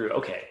thinking through,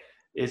 okay,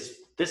 is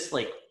this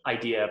like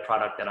idea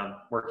product that I'm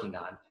working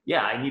on?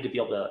 Yeah, I need to be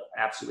able to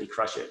absolutely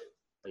crush it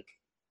like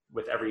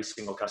with every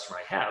single customer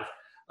I have.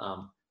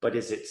 But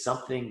is it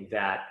something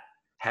that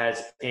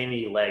has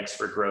any legs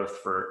for growth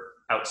for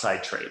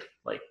outside trade?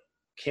 Like,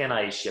 can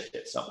I ship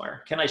it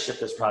somewhere? Can I ship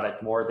this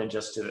product more than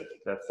just to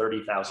the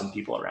 30,000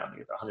 people around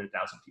me or the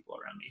 100,000 people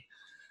around me?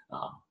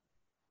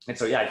 And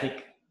so, yeah, I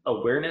think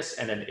awareness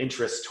and an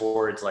interest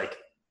towards like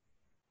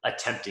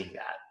attempting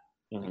that.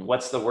 Mm-hmm.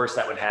 What's the worst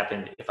that would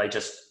happen if I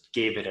just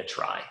gave it a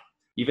try?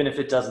 Even if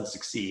it doesn't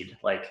succeed,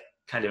 like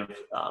kind of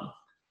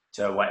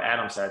to what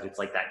Adam said, it's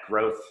like that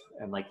growth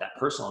and like that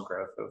personal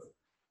growth of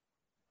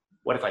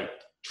what if I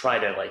try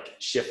to like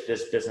shift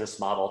this business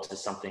model to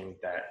something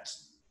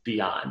that's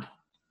beyond,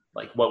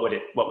 like what would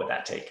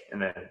that take?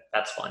 And then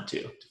that's fun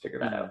too, to figure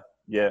that out.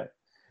 Yeah.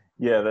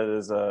 Yeah. That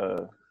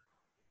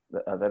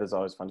is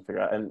always fun to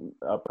figure out. And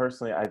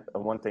personally,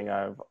 one thing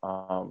I've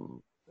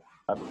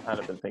kind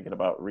of been thinking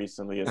about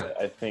recently is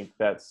I think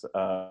that's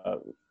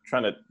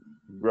trying to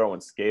grow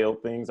and scale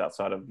things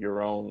outside of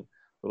your own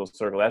little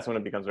circle. That's when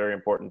it becomes very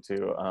important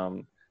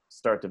to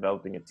start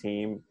developing a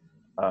team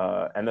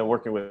and then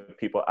working with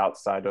people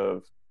outside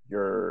of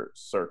your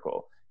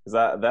circle.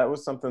 Because that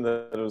was something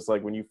that it was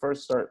like when you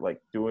first start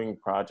like doing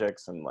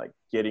projects and like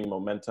getting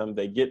momentum,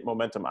 they get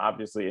momentum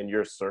obviously in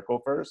your circle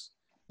first.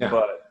 Yeah.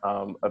 But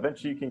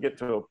eventually you can get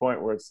to a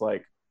point where it's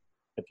like,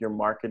 if you're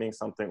marketing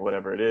something,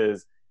 whatever it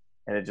is,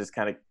 and it just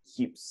kind of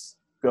keeps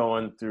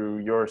going through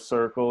your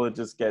circle, it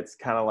just gets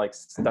kind of like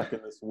stuck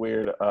in this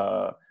weird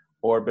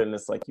orbit, and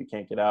it's like you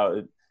can't get out.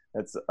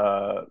 It's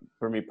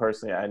for me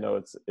personally, I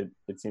know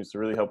it seems to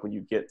really help when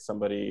you get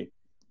somebody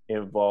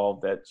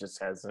involved that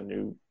just has a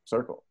new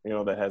circle, you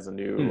know, that has a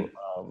new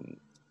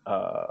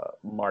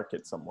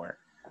market somewhere,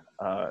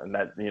 and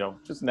that, you know,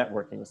 just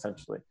networking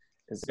essentially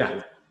is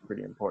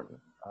pretty important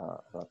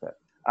about that.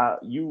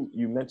 You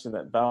mentioned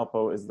that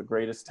Valpo is the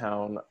greatest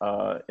town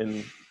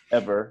in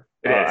ever.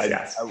 It is,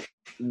 yes.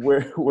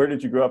 Where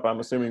did you grow up? I'm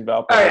assuming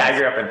Valpo. Oh yeah, I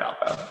grew up in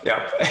Valpo.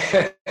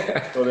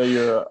 Yeah. So that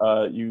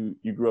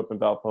you grew up in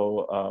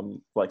Valpo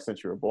like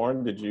since you were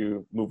born. Did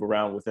you move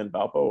around within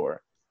Valpo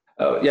or?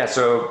 Oh yeah,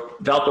 so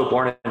Valpo,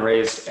 born and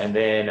raised, and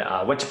then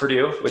went to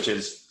Purdue, which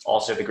is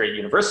also the great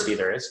university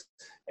there is,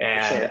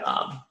 and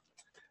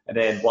and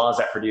then while I was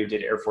at Purdue,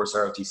 did Air Force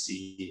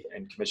ROTC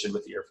and commissioned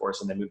with the Air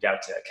Force, and then moved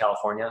out to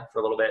California for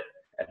a little bit,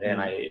 and then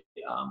I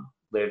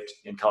lived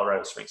in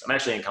Colorado Springs. I'm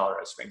actually in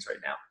Colorado Springs right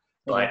now,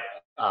 but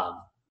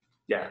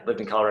lived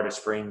in Colorado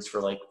Springs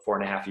for like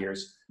 4.5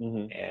 years,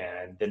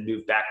 and then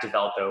moved back to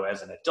Valpo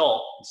as an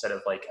adult instead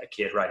of like a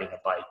kid riding a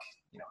bike,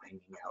 you know,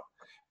 hanging out.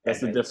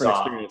 That's a different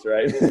experience,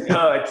 right?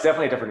 No, it's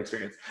definitely a different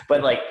experience.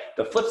 But like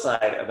the flip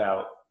side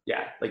about,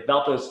 like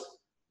Valpo's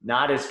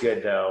not as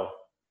good though,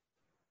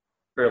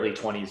 early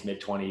 20s,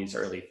 mid 20s,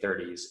 early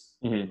 30s,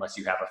 unless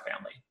you have a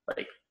family.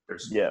 Like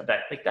there's that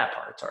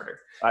part's harder.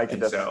 I can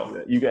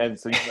definitely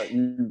see that.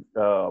 You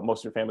most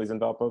of your family's in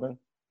Valpo then?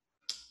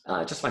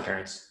 Just my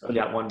parents. I've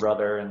got one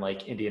brother in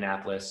like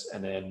Indianapolis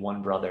and then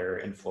one brother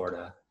in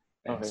Florida.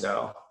 And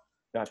so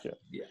gotcha.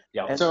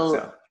 Yeah. And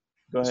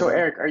so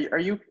Eric, are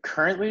you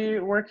currently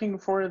working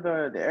for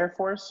the Air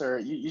Force, or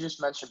you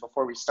just mentioned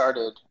before we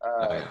started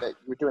that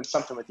you're doing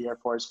something with the Air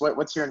Force?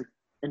 What's your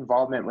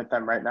involvement with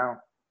them right now?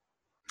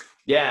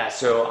 Yeah,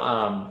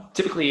 so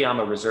typically I'm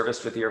a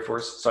reservist with the Air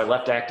Force. So I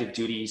left active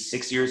duty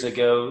 6 years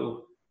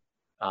ago,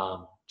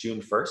 June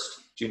 1st.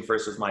 June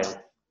 1st,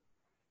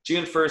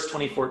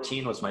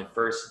 2014 was my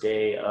first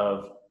day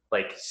of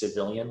like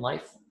civilian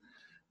life.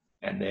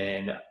 And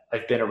then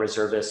I've been a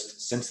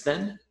reservist since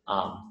then.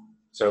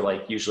 So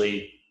like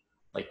usually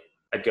like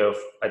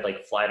I'd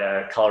like fly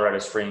to Colorado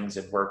Springs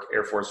and work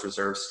Air Force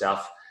Reserve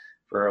stuff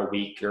for a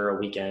week or a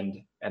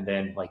weekend, and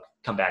then like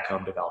come back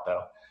home to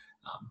Valpo.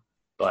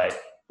 But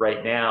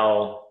right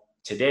now,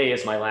 today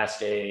is my last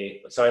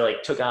day. So I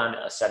like took on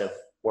a set of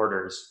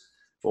orders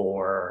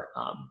for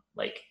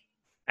like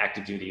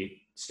active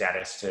duty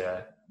status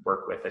to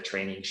work with a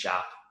training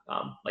shop,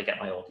 like at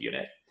my old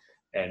unit.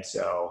 And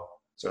so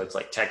it's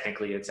like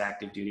technically it's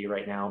active duty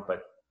right now,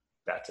 but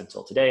that's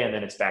until today. And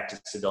then it's back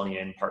to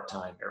civilian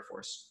part-time Air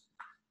Force.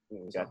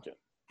 Gotcha.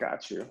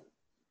 Got you.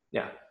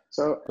 Yeah.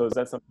 So is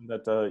that something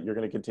that you're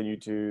going to continue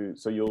to,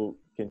 so you'll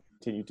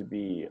continue to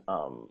be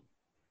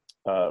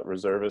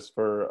reservist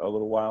for a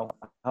little while?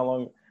 How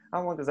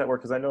long does that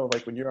work? Because I know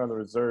like when you're on the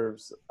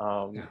reserves,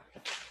 how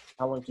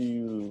long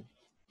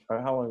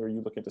are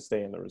you looking to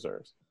stay in the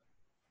reserves?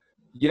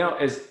 You know,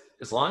 as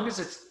long as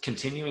it's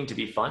continuing to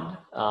be fun,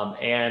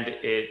 and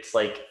it's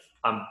like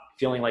I'm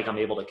feeling like I'm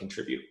able to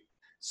contribute.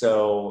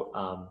 So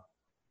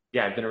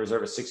yeah, I've been a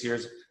reservist 6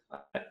 years.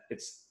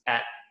 It's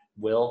at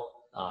will,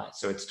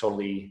 so it's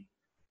totally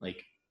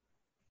like,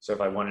 so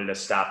if I wanted to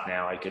stop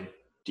now, I could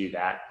do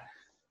that.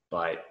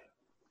 But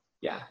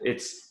yeah,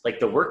 it's like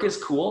the work is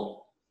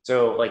cool.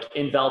 So like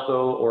in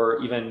Valpo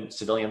or even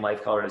civilian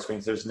life, Colorado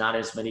Springs, there's not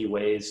as many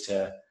ways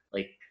to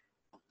like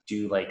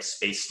do like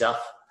space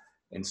stuff.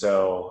 And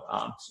so,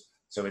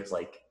 so it's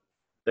like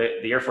the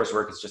Air Force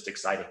work is just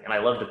exciting. And I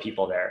love the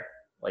people there.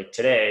 Like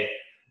today,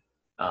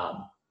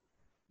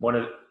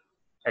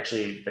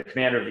 actually the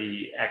commander of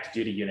the active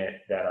duty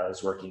unit that I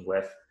was working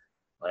with,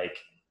 like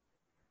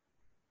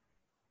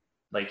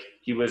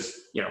he was,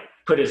 you know,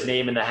 put his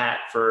name in the hat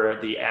for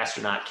the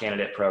astronaut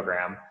candidate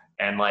program.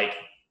 And like,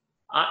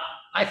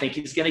 I think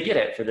he's going to get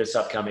it for this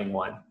upcoming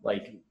one.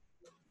 Like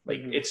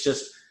it's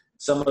just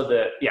some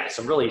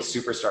really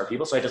superstar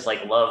people. So I just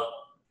I love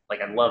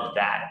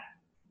that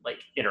like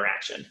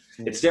interaction.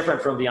 It's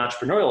different from the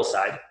entrepreneurial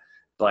side,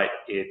 but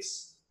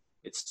it's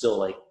still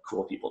like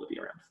cool people to be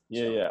around.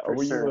 Yeah.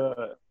 So,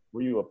 yeah.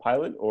 Were you a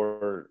pilot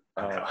or,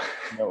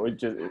 no,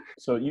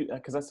 so you,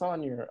 cause I saw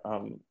on your,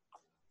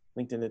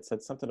 LinkedIn, it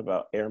said something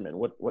about airmen.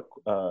 What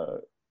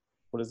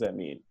does that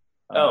mean?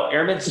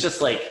 Airmen's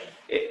just like,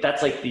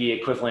 that's like the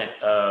equivalent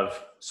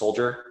of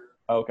soldier.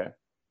 Oh, okay.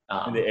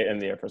 In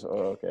the Air Force.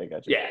 Oh, okay.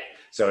 Gotcha. Yeah.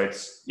 So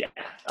it's,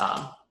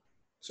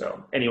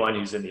 so anyone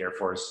who's in the Air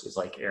Force is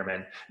like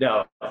airman.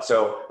 No.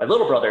 So my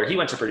little brother, he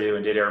went to Purdue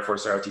and did Air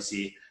Force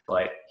ROTC,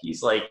 but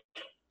he's like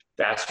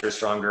faster,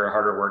 stronger,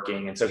 harder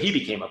working. And so he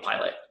became a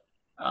pilot.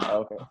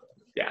 Okay.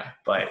 Yeah.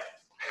 But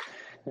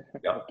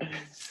no,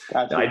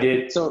 gotcha. I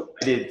did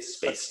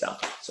space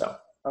stuff. So.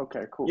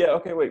 Okay, cool. Yeah.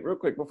 Okay. Wait, real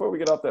quick before we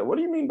get off that, what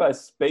do you mean by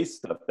space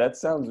stuff? That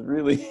sounds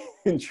really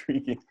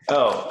intriguing.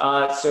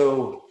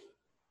 So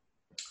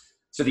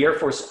the Air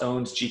Force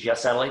owns GPS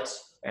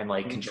satellites and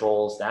like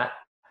controls that.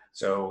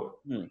 So,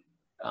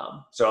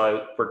 so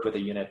I worked with a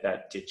unit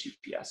that did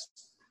GPS.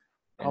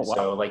 And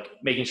so like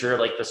making sure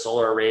like the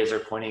solar arrays are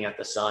pointing at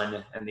the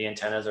sun and the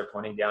antennas are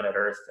pointing down at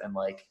Earth and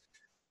like,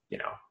 you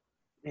know.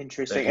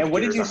 Interesting. And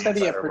what did you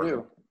study at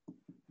Purdue?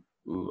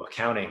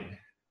 Accounting.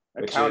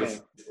 Which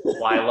is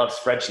why I love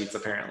spreadsheets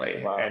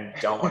apparently, and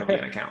don't want to be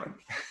an accountant.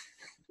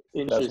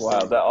 That's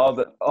wild. That all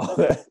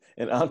that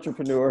an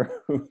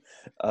entrepreneur who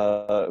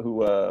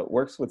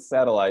works with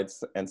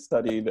satellites and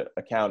studied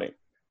accounting.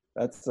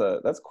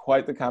 That's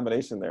quite the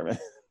combination there, man.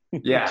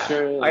 Yeah,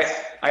 sure is.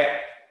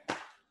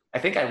 I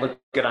think I look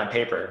good on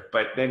paper,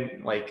 but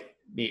then like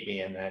meet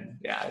me and then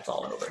it's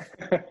all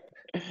over.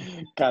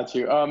 Got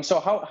you. So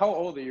how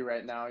old are you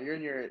right now?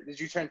 Did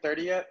you turn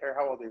 30 yet, or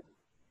how old are you?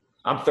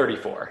 I'm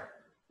 34.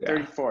 Yeah.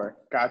 34.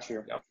 Got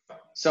you. Yep.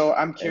 So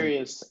I'm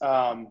curious,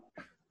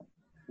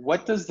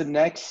 what does the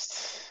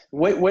next,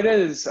 what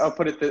is, I'll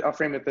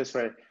frame it this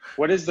way.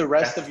 What do the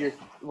rest of your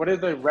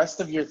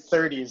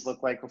 30s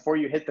look like before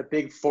you hit the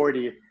big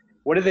 40?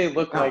 What do they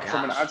look like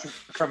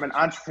from an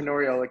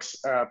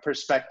entrepreneurial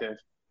perspective?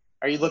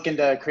 Are you looking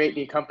to create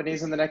new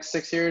companies in the next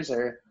 6 years,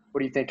 or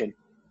what are you thinking?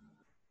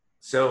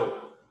 So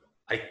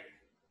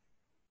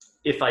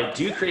if I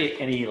do create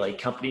any like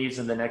companies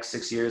in the next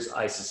 6 years,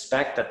 I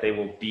suspect that they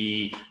will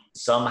be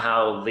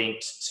somehow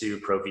linked to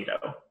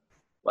Provito.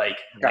 Like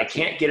I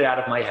can't get it out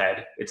of my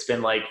head. It's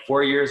been like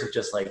 4 years of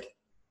just like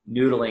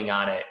noodling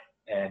on it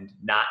and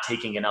not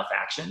taking enough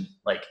action.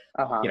 Like,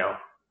 you know,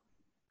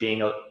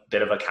 being a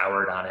bit of a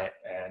coward on it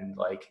and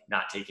like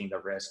not taking the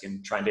risk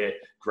and trying to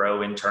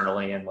grow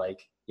internally and like,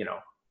 you know,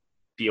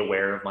 be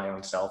aware of my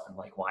own self and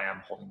like why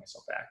I'm holding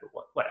myself back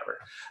or whatever.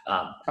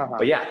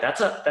 But yeah,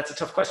 that's a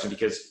tough question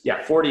because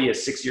 40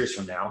 is 6 years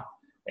from now.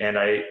 And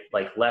I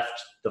like left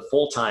the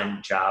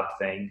full-time job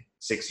thing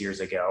 6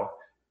 years ago.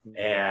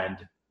 And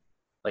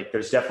like,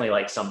 there's definitely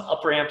like some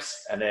up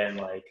ramps and then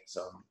like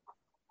some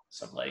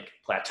like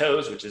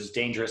plateaus, which is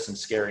dangerous and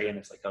scary. And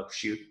it's like, oh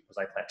shoot, was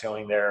I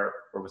plateauing there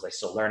or was I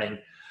still learning?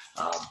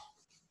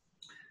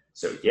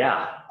 So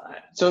yeah.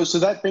 So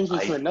that brings me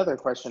to another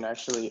question,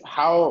 actually.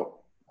 How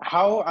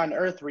on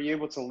earth were you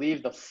able to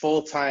leave the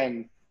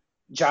full-time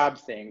job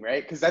thing,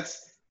 right? Because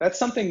that's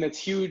something that's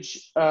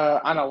huge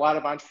on a lot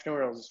of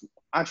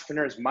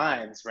entrepreneurs'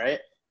 minds, right?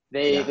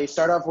 They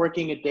start off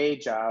working a day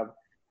job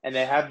and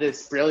they have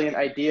this brilliant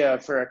idea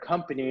for a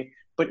company,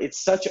 but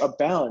it's such a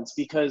balance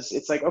because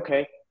it's like,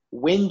 okay,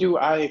 when do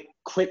I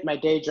quit my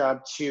day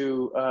job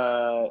to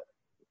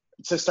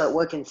start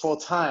working full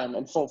time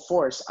and full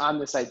force on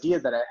this idea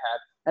that I had?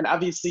 And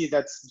obviously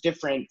that's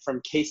different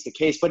from case to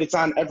case, but it's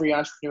on every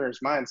entrepreneur's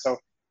mind. So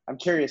I'm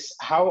curious,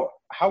 how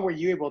were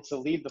you able to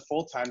leave the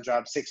full-time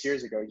job 6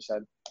 years ago, you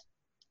said?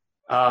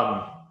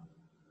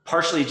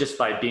 Partially just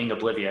by being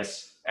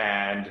oblivious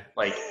and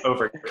like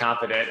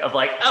overconfident of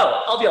like,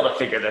 oh, I'll be able to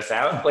figure this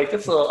out. Like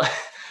this little,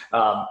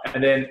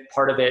 and then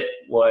part of it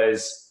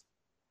was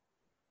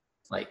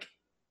like,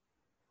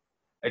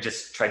 I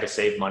just tried to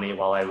save money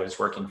while I was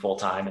working full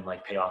time and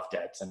like pay off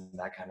debts and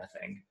that kind of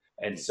thing.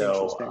 And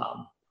so,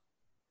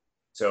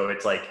 so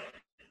it's like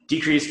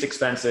decreased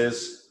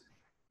expenses,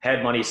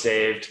 had money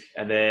saved,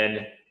 and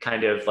then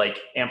kind of like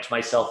amped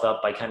myself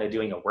up by kind of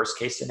doing a worst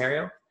case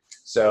scenario.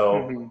 So,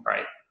 all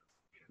right,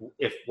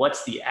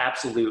 what's the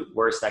absolute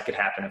worst that could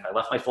happen if I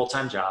left my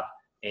full-time job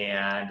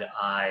and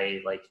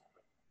I like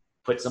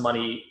put some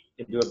money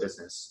into a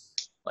business?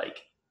 Like,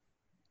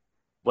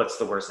 what's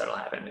the worst that'll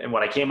happen? And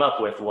what I came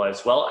up with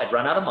was, well, I'd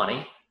run out of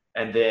money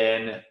and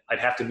then I'd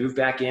have to move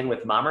back in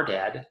with mom or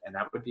dad, and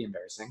that would be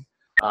embarrassing.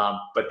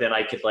 But then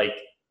I could like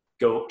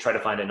go try to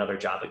find another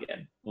job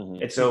again.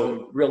 And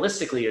so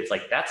realistically, it's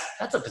like,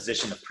 that's a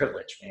position of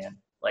privilege, man.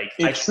 Like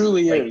it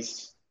truly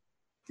is.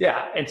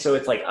 Yeah. And so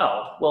it's like,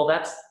 oh, well,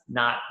 that's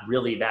not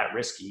really that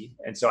risky.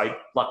 And so I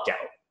lucked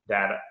out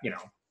that, you know,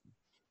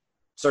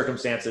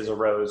 circumstances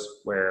arose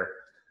where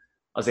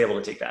I was able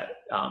to take that.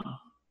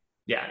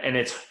 Yeah. And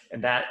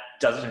that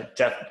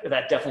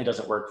definitely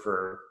doesn't work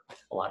for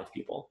a lot of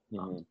people.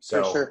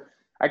 So for sure.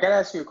 I got to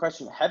ask you a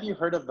question. Have you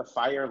heard of the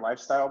FIRE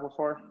lifestyle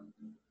before?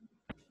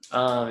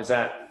 Is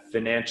that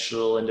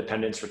financial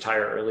independence,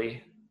 retire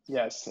early?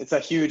 Yes. It's a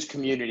huge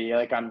community,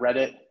 like on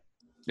Reddit.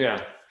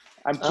 Yeah.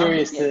 I'm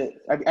curious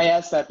I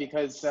asked that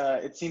because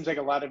it seems like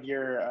a lot of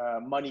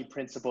your money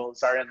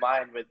principles are in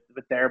line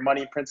with their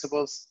money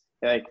principles,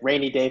 like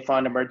rainy day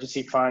fund,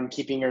 emergency fund,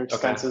 keeping your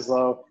expenses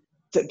low.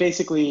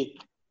 Basically,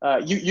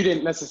 you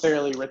didn't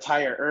necessarily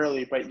retire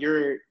early, but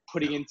you're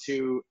putting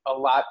into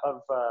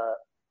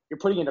you're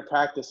putting into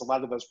practice a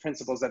lot of those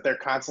principles that they're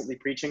constantly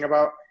preaching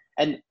about.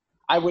 And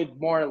I would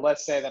more or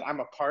less say that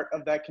I'm a part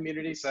of that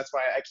community. So that's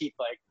why I keep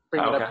like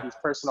bringing up these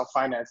personal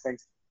finance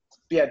things.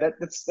 But yeah,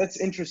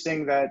 that's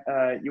interesting that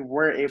you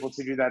were able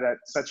to do that at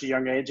such a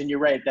young age. And you're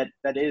right,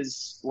 that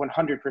is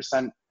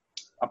 100%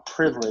 a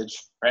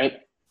privilege, right?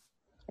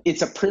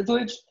 It's a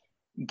privilege,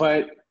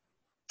 but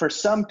for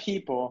some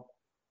people,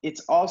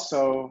 it's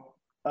also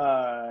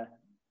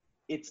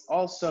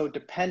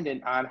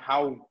dependent on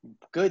how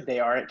good they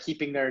are at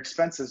keeping their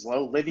expenses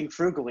low, living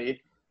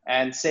frugally,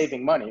 and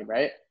saving money,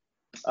 right?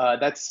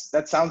 That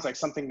sounds like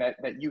something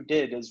that you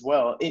did as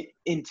well,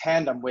 in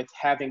tandem with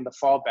having the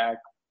fallback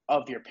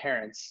of your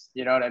parents.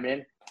 You know what I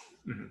mean?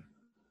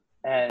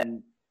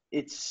 And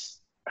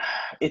it's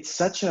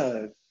such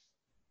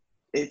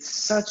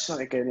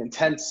like an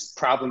intense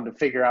problem to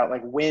figure out,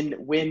 like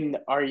when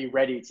are you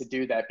ready to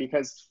do that?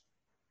 Because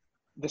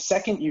the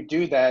second you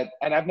do that,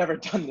 and I've never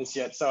done this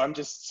yet, so I'm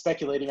just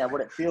speculating on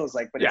what it feels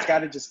like, but it's got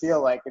to just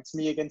feel like it's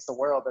me against the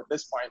world at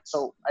this point.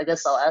 So I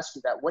guess I'll ask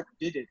you that. What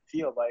did it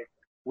feel like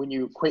when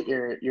you quit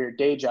your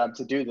day job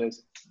to do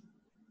this?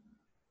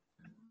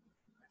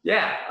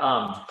 Yeah.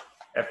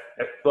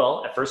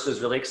 Well, at first it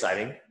was really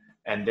exciting.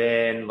 And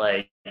then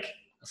like, I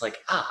was like,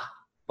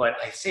 but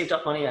I saved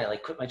up money. I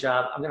like quit my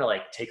job. I'm going to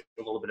like take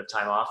a little bit of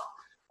time off.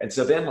 And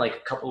so then like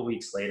a couple of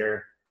weeks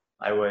later,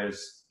 I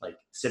was like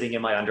sitting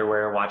in my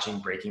underwear watching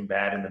Breaking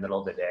Bad in the middle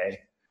of the day.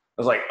 I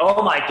was like,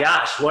 oh my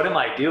gosh, what am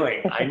I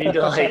doing? I need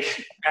to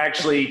like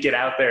actually get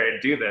out there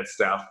and do this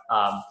stuff.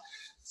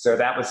 So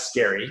that was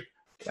scary.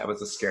 That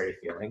was a scary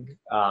feeling.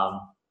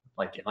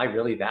 Like, am I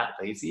really that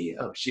lazy?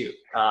 Oh shoot.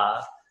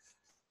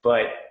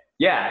 But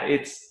yeah,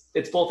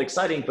 it's both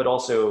exciting, but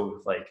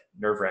also like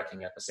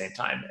nerve-wracking at the same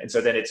time. And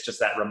so then it's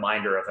just that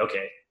reminder of,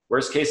 okay,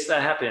 worst case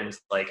that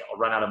happens, like I'll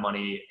run out of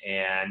money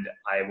and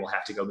I will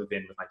have to go move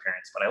in with my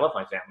parents, but I love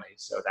my family,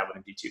 so that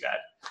wouldn't be too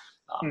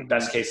bad.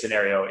 Best case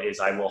scenario is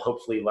I will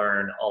hopefully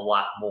learn a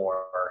lot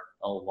more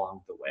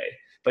along the way.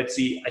 But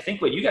see, I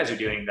think what you guys are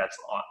doing, that's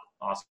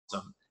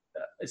awesome,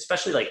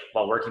 especially like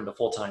while working the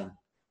full-time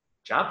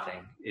job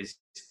thing, is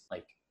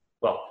like,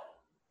 well,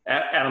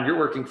 Adam, you're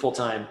working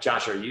full-time.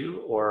 Josh, are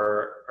you,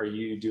 or are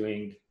you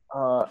doing?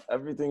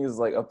 Everything is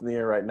like up in the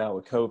air right now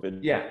with COVID.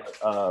 Yeah.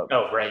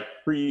 Right.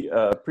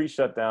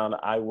 Pre-shutdown,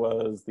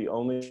 the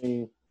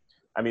only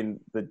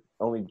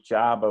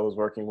job I was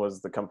working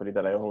was the company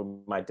that I own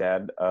with my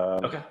dad.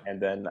 And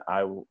then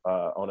I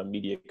own a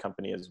media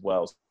company as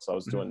well. So I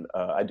was doing,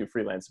 I do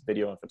freelance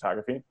video and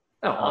photography.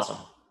 Oh, awesome.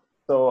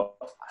 So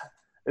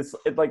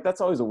like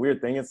that's always a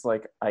weird thing. It's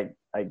like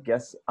I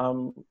guess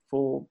I'm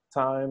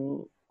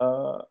full-time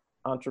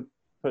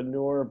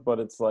entrepreneur, but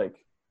it's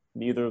like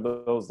neither of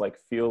those like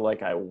feel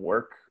like I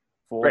work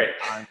full Right.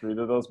 time for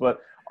either of those. But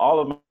all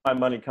of my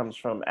money comes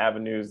from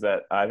avenues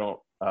that I don't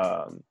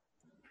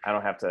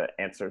have to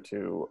answer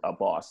to a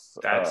boss.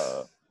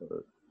 That's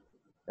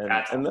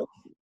and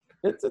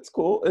it's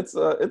cool. It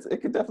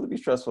could definitely be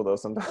stressful though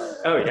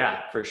sometimes. Oh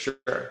yeah, for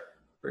sure.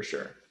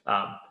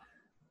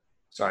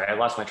 Sorry, I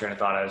lost my train of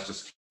thought. I was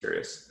just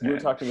curious. You were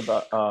talking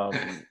about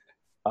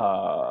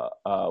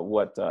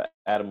what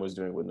Adam was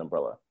doing with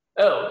Umbrella.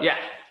 Oh yeah,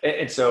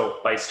 and so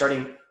by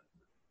starting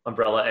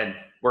Umbrella and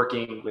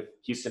working with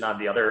Houston on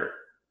the other,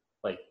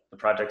 like the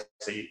projects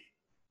that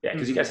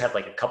because you guys had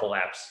like a couple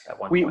apps at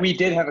one point. We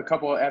did have a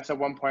couple of apps at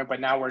one point, but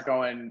now we're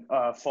going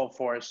full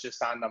force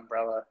just on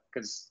Umbrella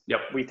because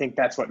we think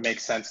that's what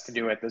makes sense to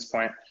do at this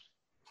point.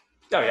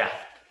 Oh yeah,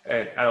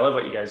 and I love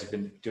what you guys have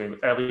been doing,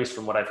 at least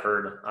from what I've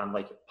heard on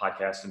like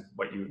podcasts and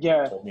what you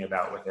told me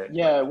about with it.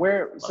 Yeah,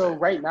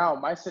 right now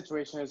my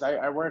situation is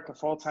I work a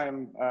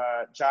full-time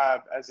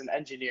job as an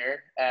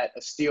engineer at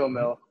a steel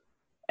mill.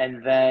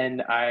 And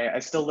then I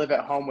still live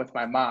at home with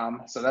my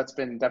mom. So that's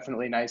been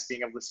definitely nice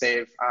being able to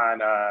save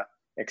on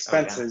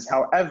expenses. Oh,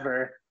 yeah.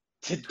 However,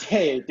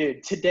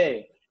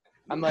 today,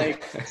 I'm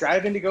like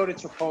driving to go to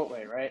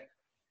Chipotle, right?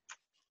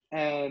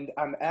 And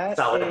I'm at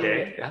solid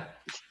day, yeah.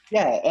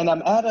 Yeah, and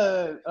I'm at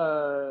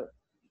a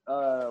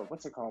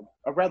what's it called?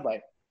 A red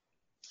light.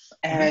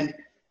 And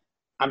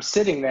I'm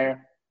sitting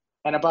there,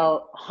 and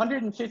about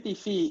 150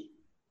 feet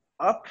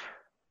up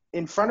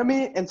in front of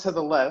me and to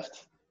the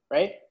left,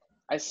 right?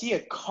 I see a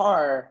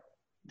car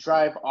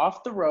drive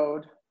off the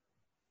road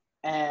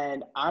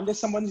and onto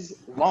someone's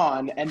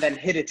lawn and then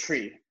hit a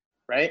tree,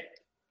 right?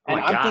 And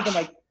I'm thinking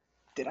like,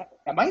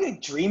 am I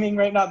like dreaming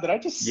right now? Did I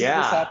just see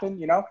this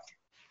happen, you know?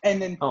 And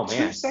then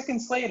 2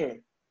 seconds later,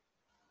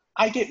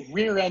 I get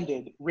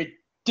rear-ended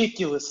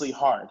ridiculously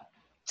hard.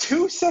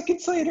 2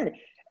 seconds later.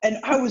 And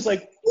I was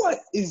like, what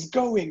is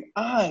going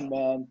on,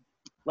 man?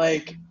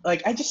 Like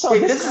I just saw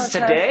this is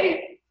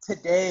today?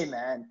 Today,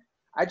 man.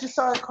 I just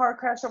saw a car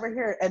crash over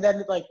here, and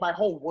then like my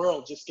whole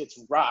world just gets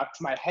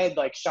rocked. My head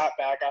like shot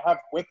back. I have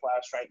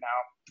whiplash right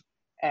now,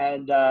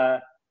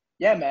 and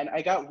yeah, man,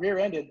 I got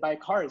rear-ended. My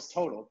car is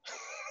totaled.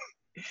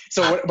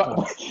 So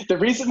the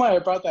reason why I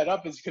brought that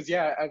up is because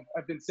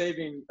I've been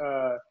saving,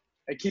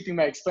 keeping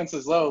my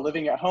expenses low,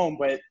 living at home,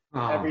 but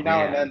every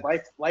now and then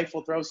life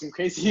will throw some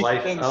crazy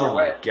things your way. Oh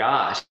my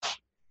gosh.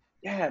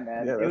 Yeah,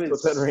 man. Yeah,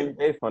 that's what that rainy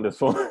day fund is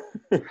for.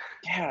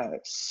 Yeah,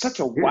 such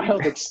a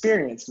wild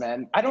experience,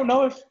 man. I don't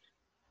know if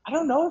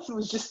it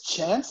was just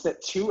chance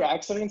that 2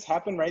 accidents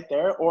happened right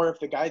there, or if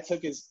the guy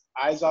took his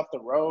eyes off the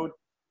road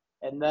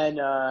and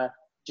then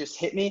just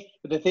hit me.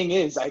 But the thing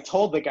is, I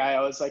told the guy,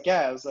 I was like,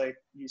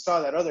 you saw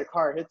that other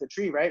car hit the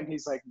tree, right? And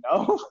he's like,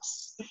 no.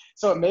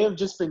 So it may have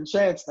just been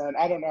chance, man.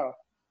 I don't know.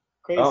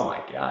 Crazy. Oh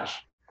my gosh.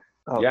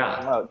 Oh,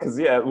 yeah. Because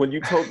when you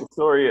told the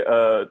story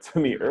to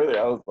me earlier,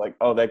 I was like,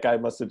 oh, that guy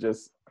must have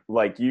just,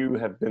 like, you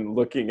have been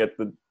looking at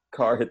the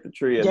car hit the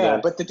tree.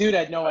 And but the dude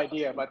had no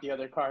idea about the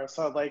other car.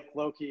 So like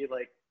low-key,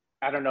 like,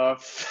 I don't know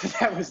if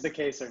that was the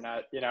case or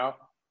not, you know?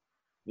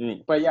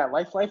 But yeah,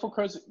 life will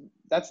close.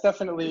 That's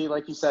definitely,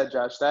 like you said,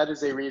 Josh, that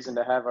is a reason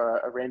to have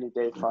a rainy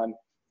day fund.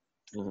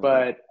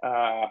 But,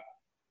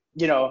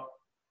 you know,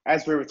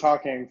 as we were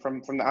talking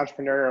from the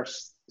entrepreneurial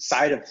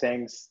side of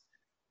things,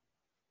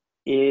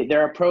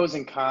 there are pros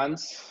and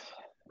cons.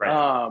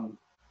 Right.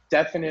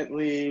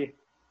 Definitely,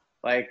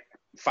 like,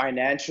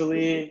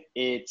 financially,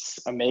 it's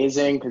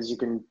amazing because you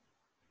can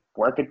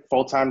work a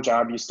full-time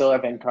job, you still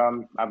have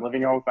income. I'm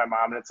living home with my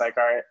mom, and it's like,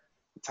 all right,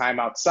 time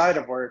outside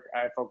of work,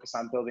 I focus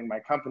on building my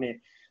company.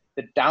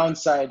 The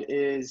downside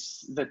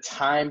is the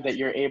time that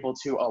you're able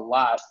to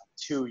allot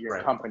to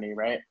your company,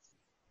 right?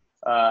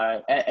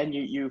 And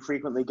you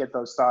frequently get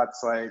those thoughts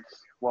like,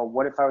 well,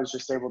 what if I was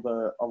just able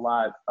to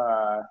allot,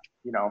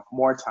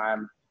 more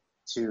time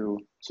to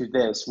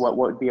this? What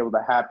would be able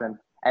to happen?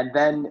 And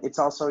then it's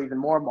also even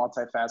more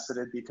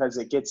multifaceted because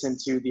it gets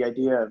into the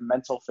idea of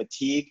mental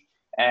fatigue.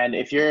 And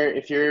if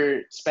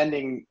you're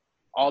spending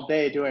all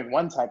day doing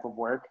one type of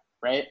work,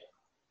 right?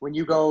 When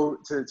you go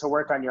to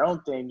work on your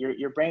own thing,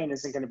 your brain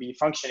isn't going to be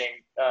functioning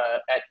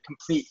at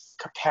complete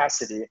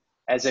capacity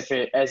as if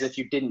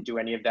you didn't do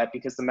any of that,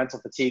 because the mental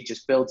fatigue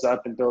just builds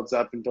up and builds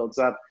up and builds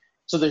up.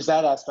 So there's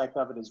that aspect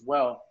of it as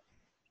well.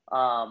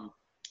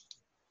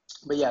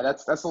 But yeah,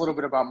 that's a little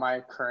bit about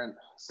my current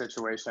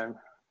situation.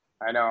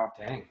 I know.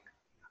 Dang.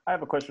 I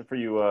have a question for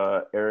you,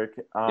 Eric.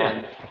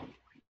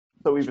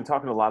 So we've been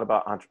talking a lot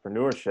about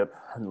entrepreneurship,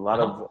 and a lot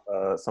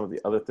of some of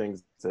the other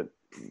things that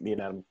me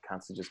and Adam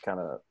constantly just kind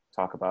of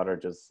talk about are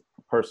just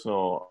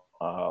personal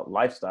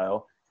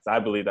lifestyle. So I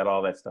believe that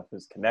all that stuff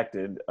is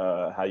connected.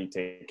 How you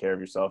take care of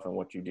yourself and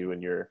what you do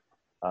in your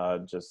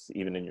just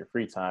even in your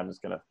free time is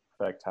going to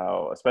affect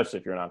how, especially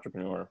if you're an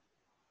entrepreneur,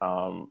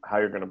 how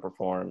you're going to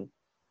perform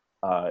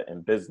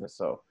in business.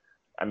 So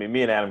I mean,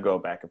 me and Adam go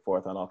back and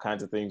forth on all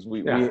kinds of things.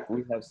 We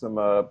have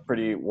some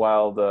pretty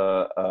wild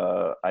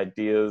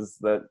ideas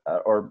that,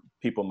 or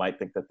people might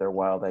think that they're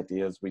wild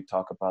ideas. We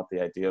talk about the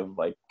idea of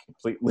like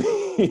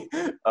completely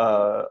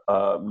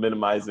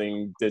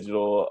minimizing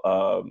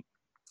digital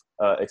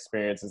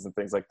experiences and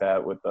things like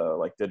that with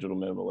like digital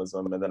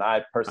minimalism. And then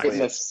I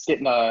personally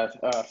getting a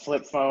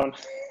flip phone.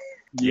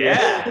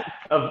 Yeah,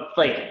 of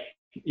like,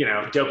 you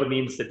know,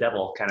 dopamine's the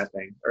devil kind of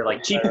thing, or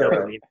like cheap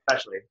dopamine,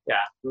 especially. Yeah.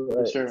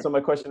 Right. Sure. So my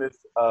question is,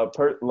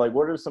 like,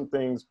 what are some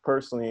things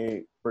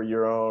personally for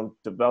your own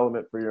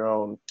development, for your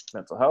own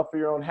mental health, for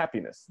your own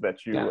happiness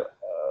that you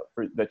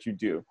that you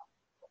do?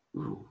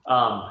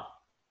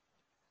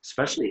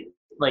 Especially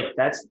like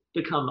that's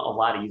become a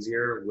lot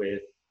easier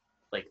with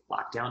like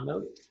lockdown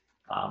mode.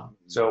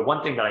 So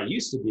one thing that I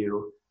used to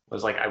do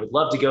was like I would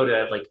love to go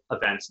to like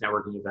events,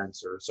 networking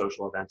events or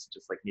social events,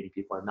 just like meeting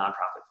people at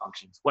nonprofit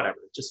functions, whatever,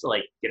 just to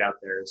like get out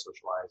there and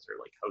socialize or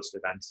like host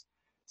events,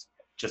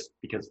 just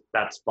because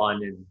that's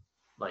fun. And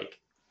like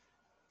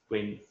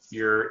when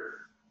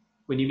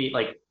you meet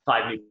like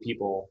 5 new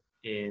people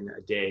in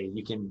a day,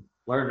 you can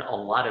learn a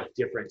lot of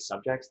different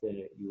subjects that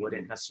you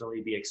wouldn't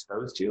necessarily be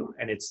exposed to.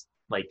 And it's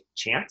like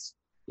chance,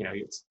 you know,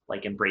 it's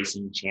like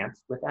embracing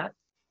chance with that.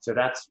 So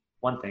that's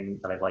one thing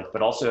that I like,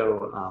 but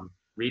also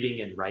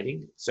reading and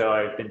writing. So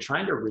I've been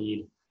trying to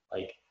read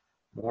like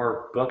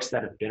more books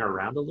that have been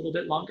around a little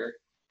bit longer.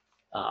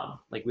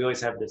 Like we always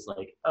have this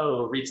like,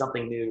 oh, read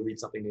something new.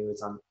 It's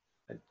on,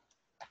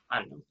 I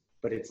don't know,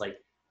 but it's like,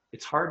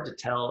 it's hard to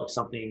tell if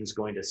something's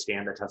going to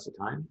stand the test of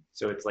time.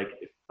 So it's like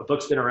if a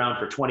book's been around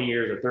for 20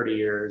 years or 30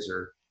 years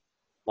or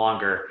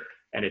longer,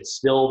 and it's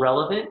still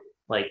relevant,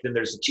 like then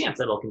there's a chance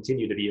that it'll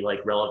continue to be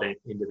like relevant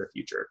into the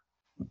future.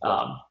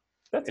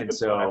 That's a good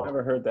point. I've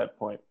never heard that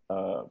point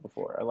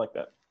before. I like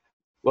that.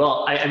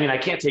 Well, I mean, I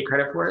can't take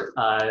credit for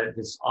it.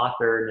 This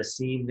author,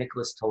 Nassim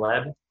Nicholas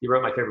Taleb, he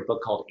wrote my favorite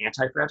book called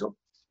Anti-Fragile.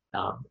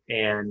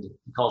 And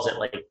he calls it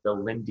like the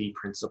Lindy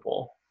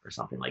principle or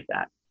something like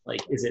that. Like,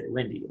 is it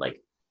Lindy?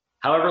 Like,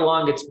 however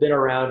long it's been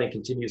around and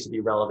continues to be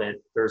relevant,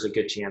 there's a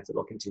good chance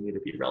it'll continue to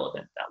be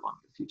relevant that long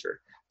in the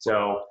future.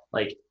 So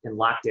like in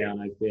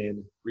lockdown, I've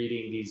been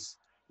reading these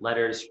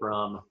letters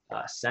from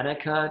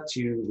Seneca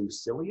to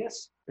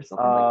Lucilius or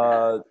something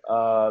like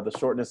that. The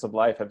Shortness of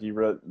Life. Have you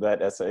read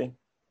that essay?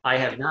 I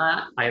have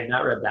not read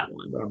that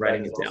one, but I'm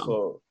writing it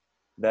down.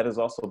 That is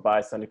also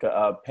by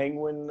Seneca.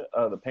 Penguin,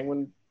 the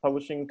Penguin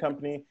Publishing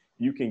Company.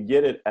 You can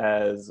get it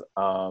as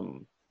a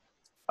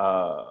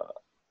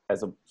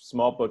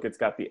small book. It's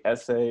got the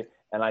essay,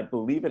 and I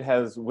believe it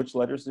has, which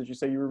letters did you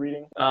say you were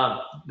reading?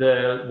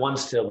 The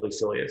ones to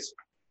Lucilius.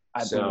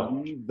 I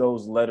believe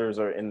those letters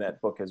are in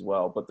that book as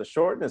well. But The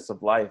Shortness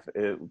of Life,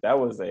 that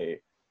was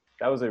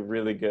a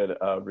really good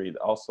read.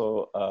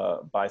 Also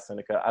by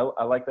Seneca.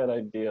 I like that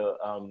idea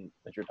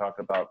that you're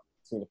talking about,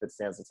 seeing if it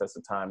stands the test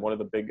of time. One of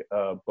the big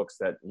books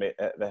that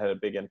had a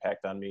big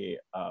impact on me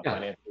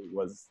financially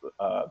was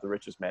The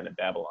Richest Man in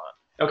Babylon.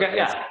 Okay,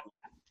 yeah.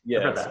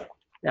 Yeah.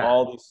 Yeah.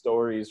 All these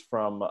stories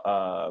from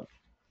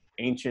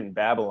ancient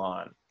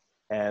Babylon,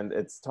 and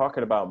it's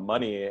talking about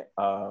money.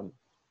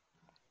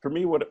 For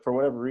me, for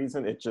whatever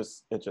reason, it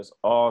just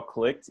all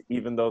clicked.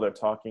 Even though they're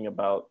talking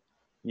about,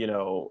 you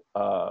know,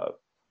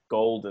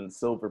 gold and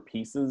silver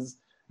pieces,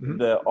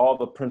 all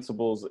the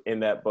principles in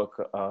that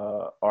book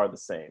are the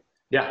same.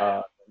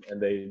 Yeah,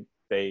 and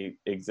they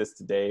exist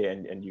today,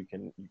 and you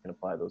can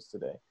apply those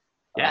today.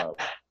 Yeah.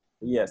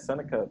 Yeah,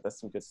 Seneca, that's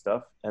some good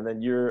stuff. And then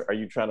are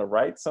you trying to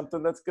write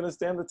something that's going to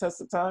stand the test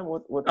of time?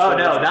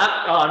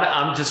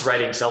 I'm just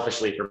writing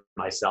selfishly for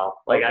myself.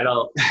 Like I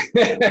don't.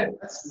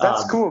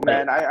 That's cool,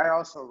 man. I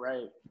also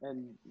write,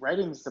 and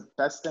writing's the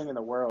best thing in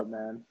the world,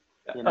 man.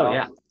 You know? Oh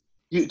yeah.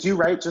 Do you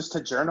write just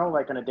to journal,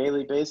 like on a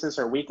daily basis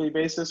or weekly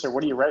basis, or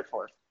what do you write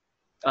for?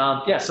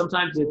 Yeah,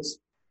 sometimes it's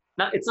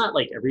not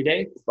like every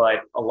day, but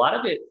a lot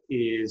of it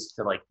is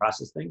to like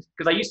process things.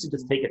 Because I used to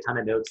just take a ton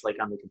of notes like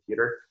on the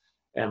computer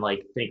and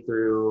like think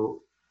through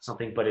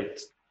something, but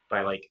it's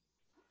by like,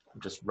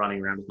 I'm just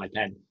running around with my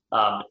pen.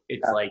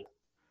 It's like,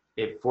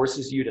 it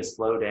forces you to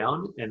slow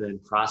down and then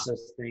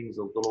process things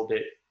a little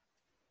bit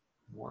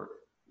more.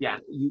 Yeah,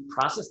 you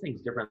process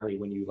things differently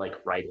when you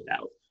like write it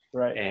out.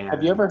 Right. And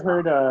have you ever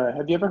heard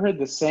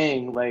the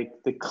saying, like,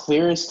 the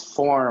clearest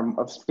form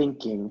of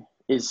thinking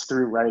is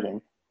through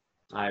writing?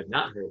 I have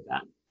not heard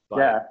that. But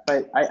yeah,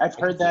 but I've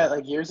heard that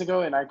like years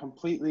ago, and I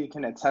completely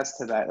can attest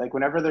to that. Like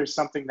whenever there's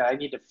something that I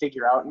need to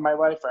figure out in my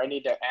life, or I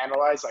need to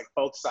analyze like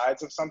both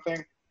sides of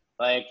something,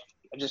 like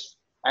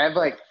I have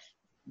like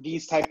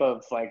these type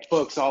of like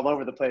books all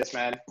over the place,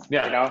 man.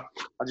 Yeah. You know,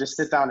 I'll just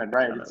sit down and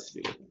write.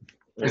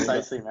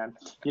 Precisely, man.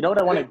 You know what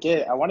I want to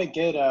get? I want to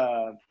get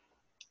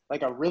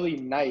like a really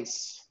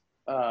nice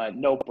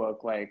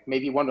notebook, like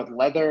maybe one with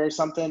leather or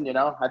something. You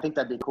know, I think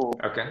that'd be cool.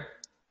 Okay.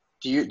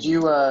 Do you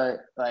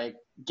like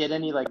get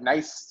any like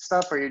nice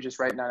stuff, or you're just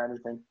writing on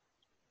anything?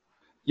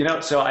 You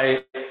know, so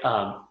I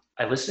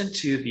listened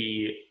to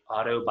the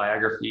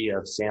autobiography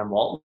of Sam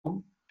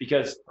Walton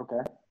because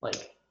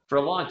like for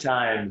a long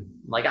time,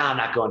 like I'm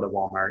not going to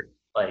Walmart.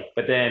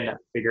 But then I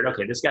figured,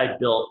 okay, this guy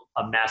built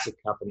a massive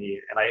company,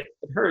 and I had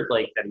heard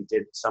like that he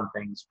did some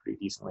things pretty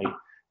decently.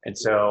 And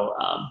so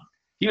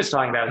he was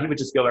talking about he would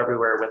just go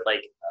everywhere with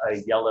like a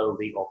yellow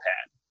legal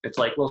pad. It's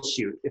like, well,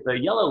 shoot, if a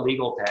yellow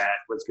legal pad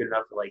was good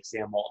enough for like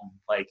Sam Walton,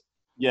 like,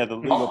 yeah, the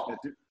legal.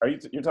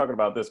 You're talking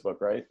about this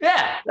book, right?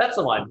 Yeah, that's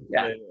the one.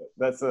 Yeah,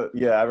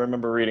 I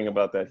remember reading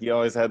about that. He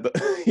always had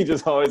he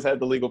just always had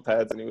the legal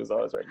pads, and he was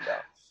always writing down.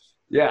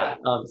 Yeah.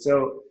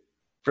 So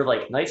for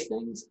like nice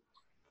things,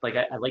 like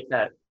I like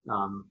that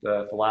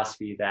the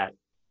philosophy that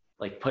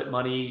like put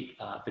money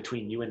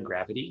between you and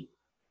gravity.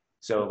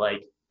 So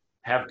like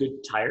have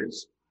good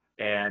tires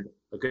and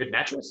a good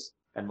mattress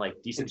and like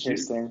decent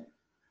shoes,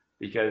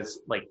 because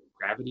like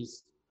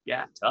gravity's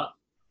tough,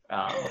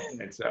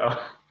 and so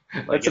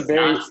like that's a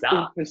very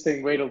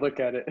interesting way to look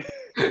at it.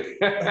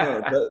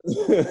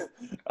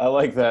 I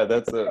like that.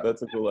 That's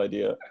a cool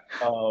idea.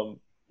 While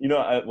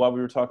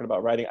we were talking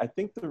about writing, I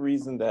think the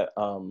reason that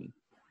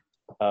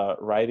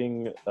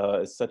writing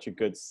is such a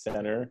good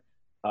center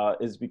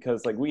is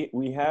because like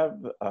we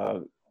have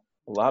a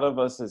lot of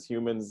us as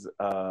humans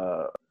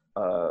are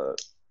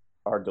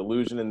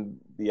delusion in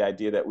the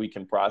idea that we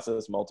can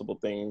process multiple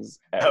things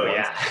at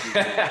once.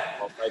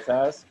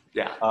 Multitask.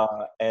 Yeah.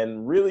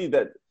 And really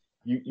that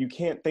you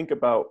can't think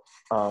about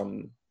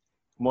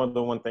more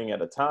than one thing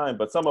at a time,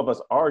 but some of us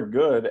are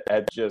good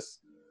at just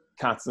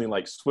constantly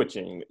like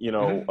switching,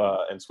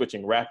 and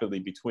switching rapidly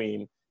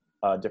between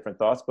different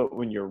thoughts. But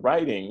when you're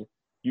writing,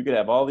 you could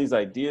have all these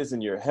ideas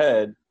in your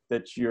head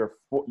that you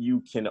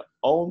can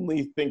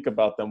only think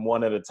about them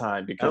one at a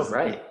time, because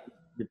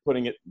you're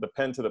putting the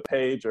pen to the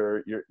page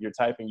or you're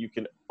typing. You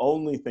can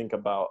only think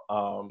about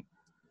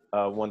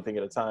one thing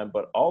at a time,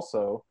 but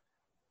also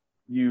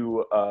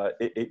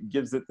it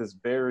gives it this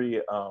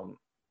very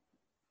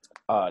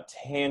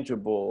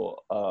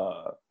tangibility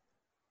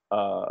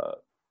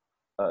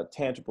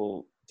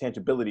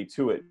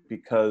to it,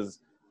 because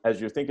as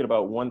you're thinking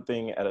about one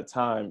thing at a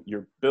time,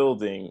 you're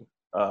building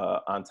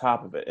on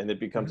top of it, and it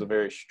becomes a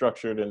very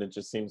structured, and it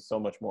just seems so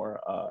much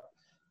more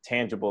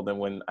tangible than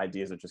when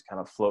ideas are just kind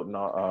of floating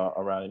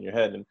around in your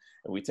head. And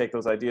we take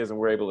those ideas and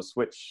we're able to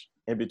switch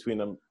in between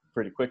them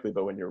pretty quickly.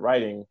 But when you're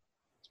writing,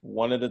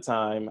 one at a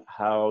time,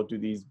 how do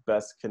these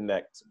best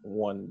connect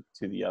one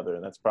to the other?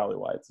 And that's probably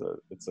why it's a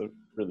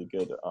really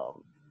good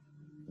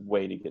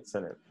way to get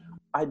centered.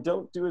 I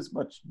don't do as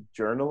much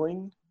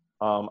journaling.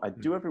 I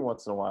do every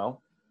once in a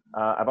while.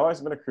 I've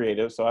always been a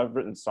creative, so I've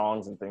written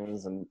songs and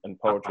things and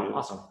poetry.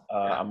 Awesome.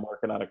 I'm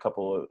working on a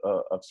couple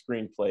of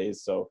screenplays,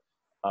 so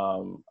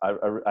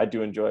I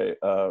do enjoy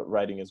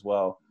writing as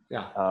well.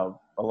 Yeah.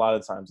 A lot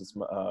of times it's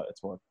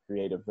more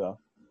creative though.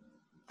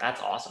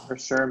 That's awesome. For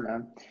sure,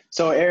 man.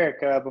 So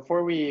Eric,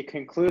 before we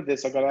conclude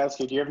this, I got to ask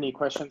you, do you have any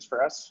questions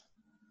for us?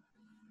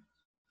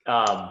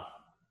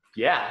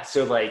 Yeah.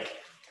 So like,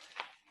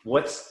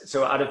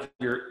 out of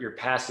your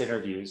past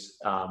interviews,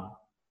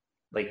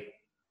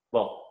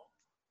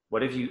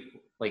 what have you,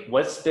 like,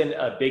 what's been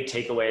a big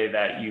takeaway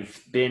that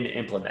you've been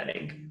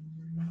implementing?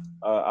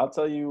 I'll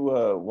tell you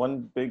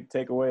one big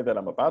takeaway that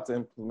I'm about to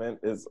implement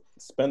is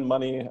spend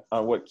money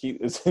on what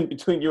is in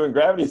between you and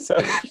gravity.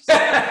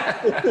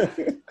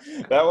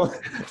 That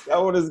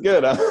one is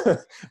good. I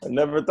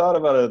never thought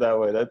about it that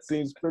way. That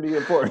seems pretty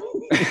important.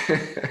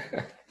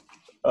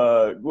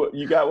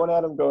 You got one,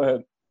 Adam? Go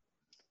ahead.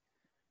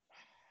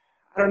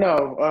 I don't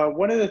know.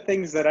 One of the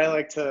things that I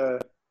like to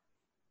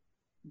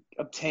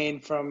obtain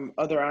from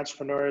other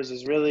entrepreneurs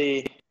is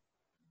really,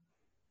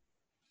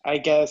 I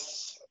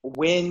guess,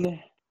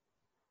 when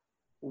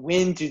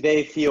do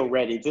they feel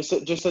ready?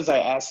 Just as I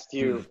asked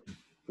you,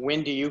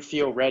 when do you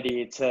feel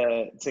ready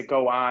to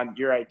go on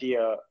your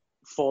idea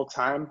full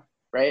time,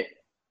 right?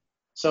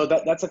 So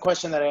that's a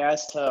question that I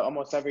ask to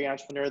almost every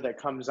entrepreneur that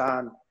comes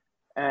on.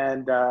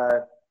 And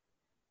the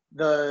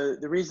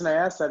reason I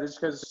ask that is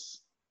because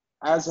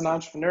as an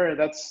entrepreneur,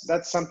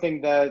 that's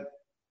something that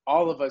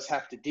all of us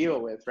have to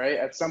deal with, right?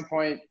 At some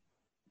point,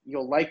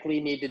 you'll likely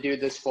need to do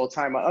this full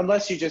time,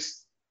 unless you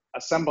just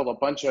assemble a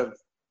bunch of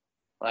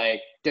like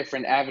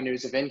different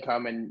avenues of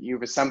income and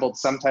you've assembled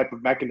some type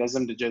of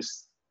mechanism to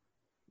just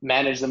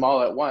manage them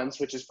all at once,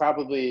 which is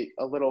probably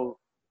a little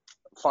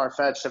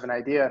far-fetched of an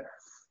idea.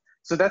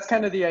 So that's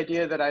kind of the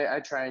idea that I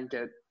try and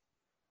get,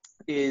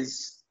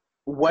 is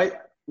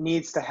what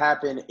needs to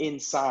happen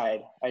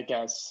inside, I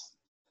guess,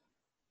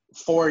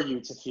 for you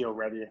to feel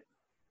ready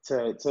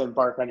to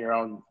embark on your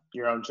own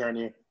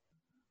journey.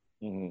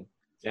 Mm-hmm.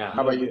 Yeah.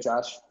 How about you,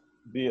 Josh?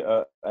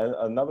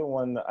 Another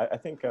one, I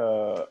think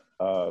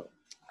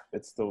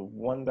it's the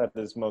one that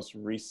is most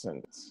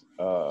recent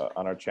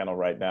on our channel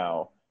right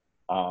now.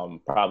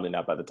 Probably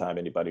not by the time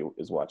anybody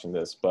is watching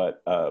this,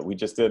 but we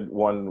just did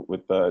one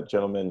with the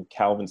gentleman,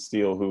 Calvin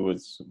Steele, who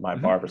is my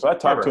barber. So I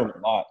talk to him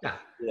a lot.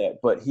 Yeah,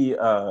 but he,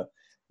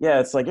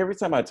 it's like every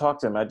time I talk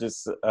to him, I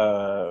just,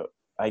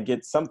 I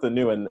get something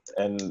new.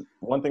 And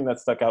one thing that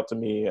stuck out to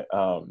me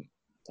the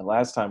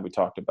last time we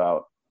talked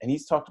about, and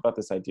he's talked about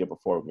this idea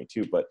before with me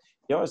too, but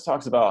he always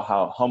talks about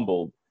how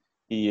humbled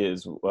he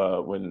is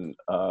when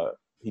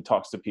he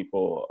talks to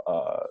people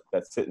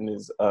that sit in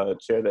his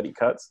chair that he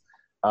cuts,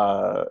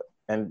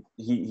 and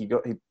he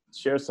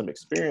shares some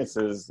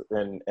experiences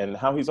and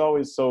how he's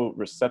always so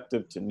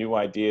receptive to new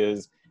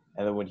ideas.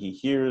 And then when he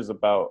hears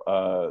about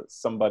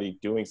somebody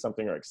doing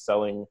something or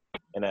excelling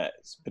in a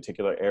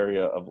particular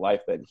area of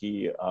life that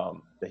he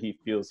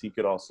feels he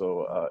could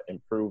also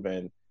improve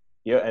in,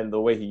 yeah, and the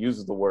way he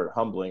uses the word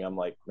humbling, I'm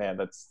like, man,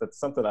 that's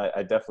something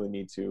I definitely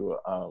need to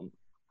learn.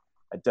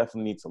 I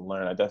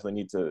definitely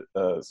need to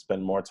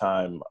spend more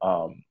time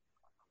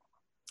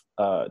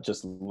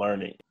just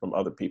learning from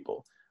other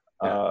people.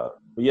 But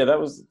yeah, that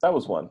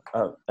was one,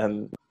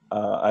 and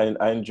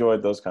I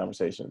enjoyed those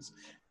conversations.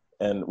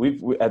 And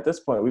at this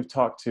point we've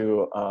talked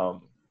to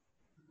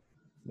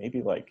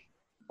maybe like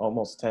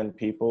almost 10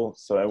 people.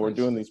 So we're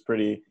doing these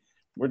pretty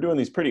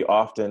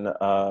often.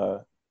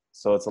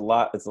 So it's a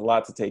lot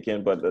to take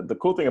in. But the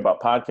cool thing about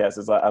podcasts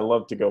is I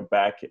love to go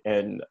back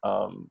and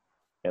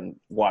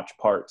watch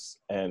parts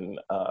and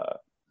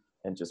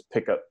just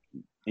pick up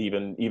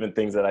even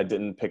things that I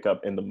didn't pick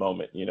up in the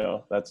moment.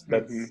 That's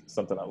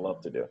something I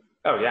love to do.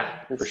 Oh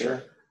yeah, for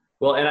sure.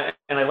 Well, and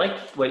I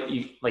liked what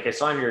you like. I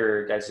saw on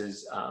your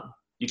guys's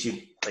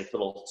YouTube, like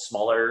little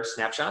smaller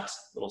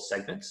snapshots, little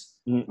segments.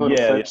 Little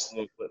clips.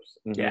 Little clips.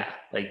 Mm-hmm. Yeah,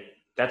 like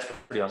that's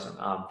pretty awesome.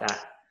 That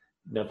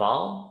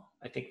Naval,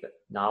 I think that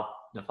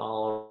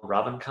Naval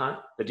Ravikant,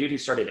 the dude who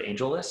started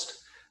AngelList,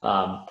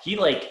 he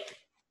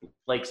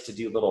likes to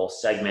do little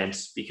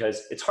segments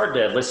because it's hard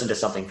to listen to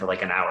something for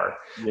like an hour.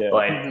 Yeah.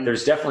 But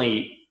there's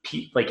definitely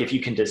like if you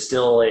can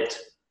distill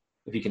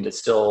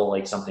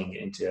like something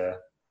into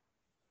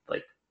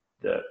like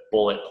the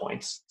bullet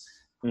points.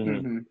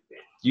 Mm-hmm.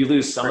 You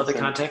lose some of the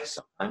context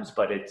sometimes,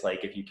 but it's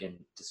like if you can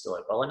distill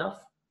it well enough,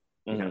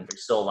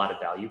 there's still a lot of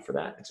value for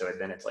that. And so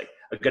then it's like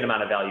a good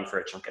amount of value for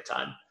a chunk of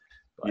time.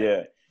 But,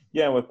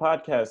 yeah. With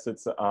podcasts,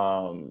 it's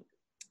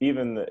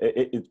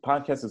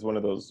podcast is one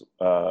of those.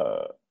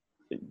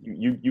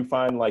 You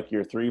find like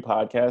your 3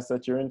 podcasts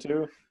that you're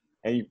into,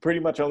 and you pretty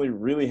much only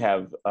really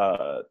have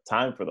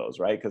time for those,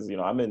 right? Because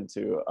I'm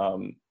into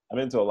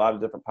a lot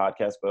of different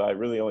podcasts, but I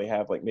really only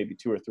have like maybe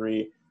 2 or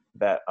 3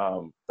 that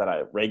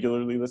I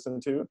regularly listen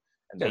to.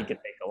 And they can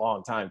take a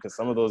long time because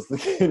some of those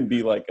can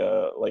be like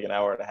an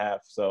hour and a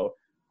half. So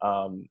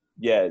all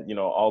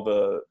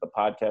the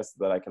podcasts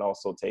that I can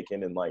also take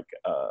in like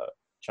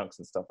chunks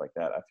and stuff like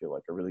that, I feel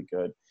like are really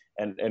good.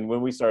 And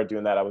when we started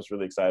doing that, I was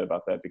really excited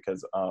about that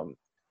because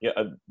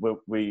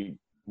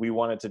we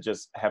wanted to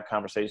just have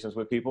conversations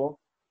with people.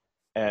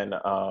 And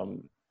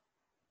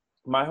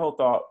my whole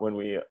thought when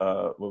we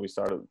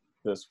started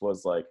this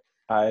was like,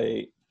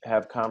 I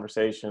have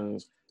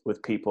conversations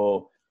with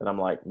people and I'm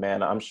like,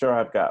 man, I'm sure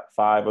I've got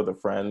 5 other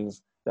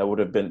friends that would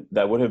have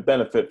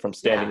benefit from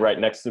standing right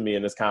next to me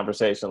in this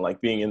conversation,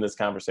 like being in this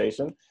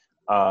conversation.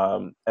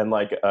 And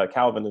like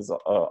Calvin is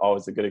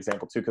always a good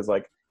example too, because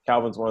like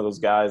Calvin's one of those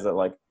guys that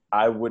like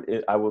I would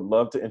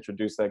love to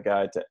introduce that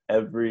guy to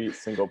every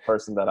single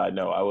person that I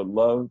know. I would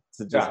love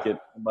to just get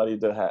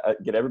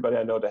everybody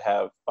I know to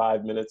have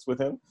 5 minutes with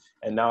him.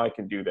 And now I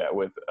can do that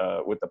with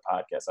the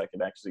podcast. I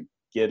can actually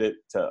get it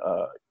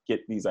to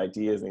get these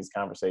ideas and these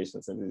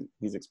conversations and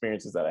these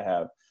experiences that I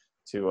have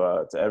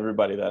to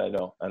everybody that I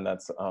know. And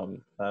that's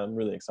I'm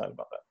really excited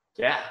about that.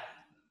 Yeah,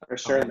 for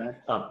sure, man.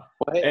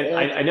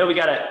 I know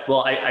we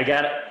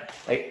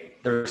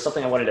there's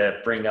something I wanted to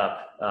bring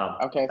up.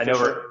 Okay. I know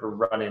we're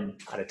running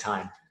out of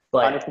time,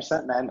 but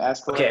 100%, man.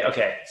 Ask away.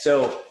 Okay.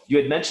 So you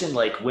had mentioned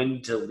like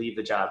when to leave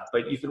the job,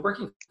 but you've been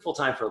working full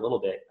time for a little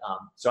bit.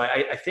 So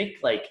I think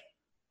like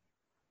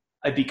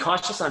I'd be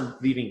cautious on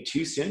leaving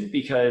too soon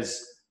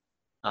because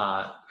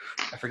I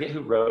forget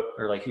who wrote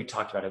or like who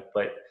talked about it,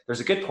 but there's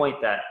a good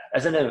point that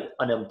as an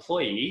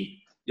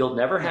employee, you'll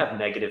never have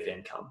negative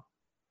income.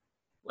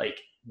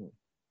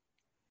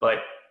 But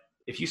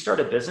if you start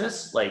a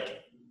business, like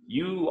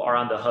you are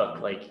on the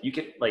hook. Like you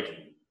can, like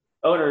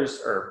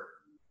owners or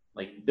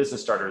like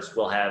business starters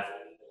will have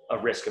a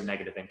risk of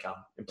negative income.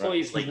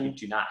 Employees, like you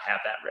do not have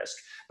that risk.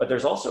 But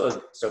there's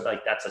also, so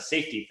like that's a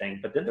safety thing.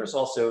 But then there's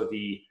also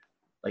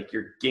like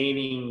you're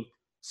gaining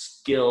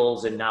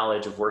skills and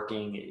knowledge of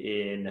working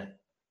in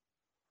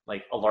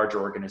like a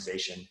larger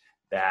organization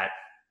that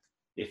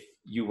if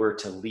you were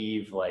to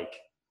leave, like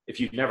if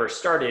you've never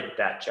started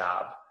that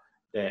job,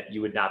 that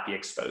you would not be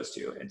exposed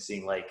to and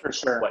seeing like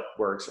what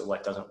works or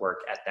what doesn't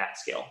work at that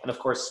scale. And of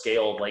course,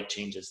 scale like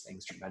changes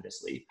things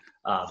tremendously.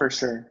 For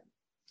sure.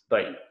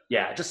 But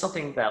yeah, just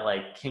something that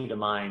like came to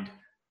mind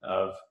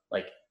of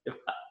like,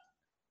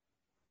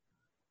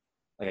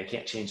 I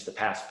can't change the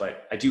past,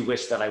 but I do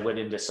wish that I went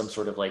into some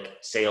sort of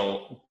like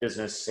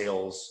business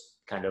sales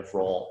kind of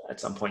role at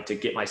some point to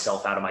get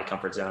myself out of my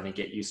comfort zone and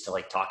get used to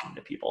like talking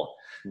to people,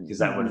 because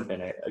that would have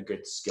been a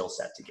good skill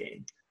set to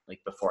gain. Like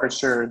before. For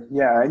sure.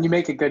 Yeah. And you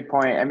make a good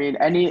point. I mean,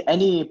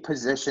 any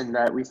position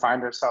that we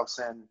find ourselves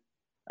in,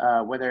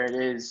 whether it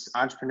is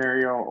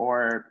entrepreneurial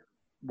or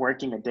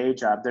working a day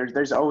job,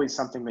 there's always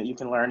something that you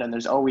can learn, and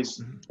there's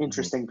always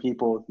interesting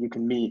people you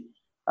can meet.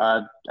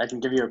 I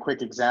can give you a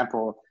quick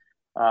example.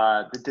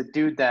 The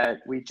dude that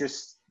we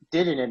just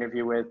did an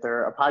interview with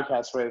or a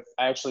podcast with,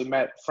 I actually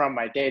met from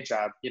my day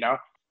job, you know?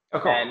 Oh,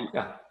 cool. And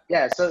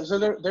yeah, so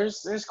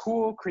there's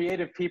cool,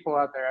 creative people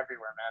out there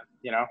everywhere, man,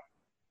 you know?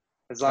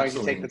 As long as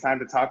you take the time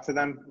to talk to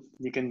them,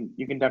 you can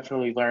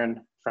definitely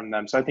learn from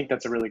them. So I think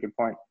that's a really good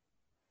point.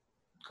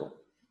 Cool.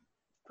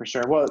 For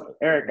sure. Well,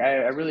 Eric,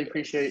 I really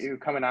appreciate you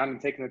coming on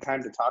and taking the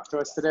time to talk to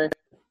us today.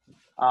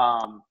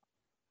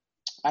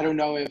 I don't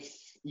know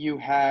if you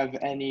have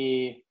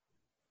any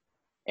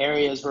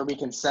areas where we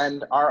can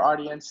send our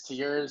audience to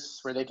yours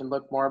where they can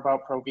look more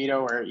about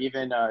Provito or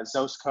even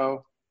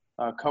Zosco,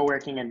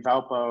 co-working in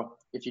Valpo.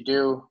 If you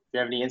do, if you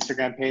have any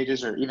Instagram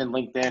pages or even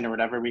LinkedIn or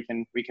whatever, we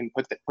can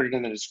put it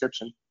in the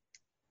description.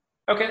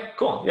 Okay,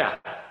 cool. Yeah,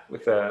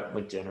 with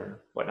LinkedIn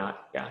or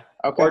whatnot. Yeah.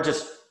 Okay. Or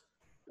just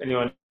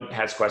anyone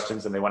has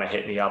questions and they want to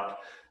hit me up,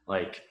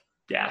 like,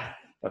 yeah,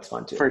 that's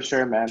fun too. For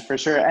sure, man. For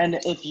sure. And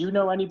if you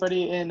know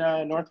anybody in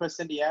Northwest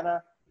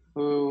Indiana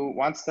who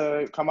wants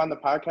to come on the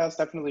podcast,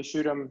 definitely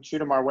shoot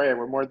them our way.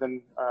 We're more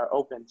than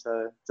open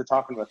to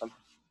talking with them.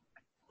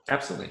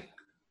 Absolutely.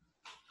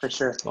 For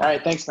sure. Well, all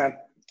right. Thanks, man.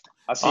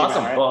 I'll see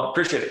awesome. you, man. Well,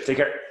 appreciate it. Take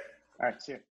care. All right. See you.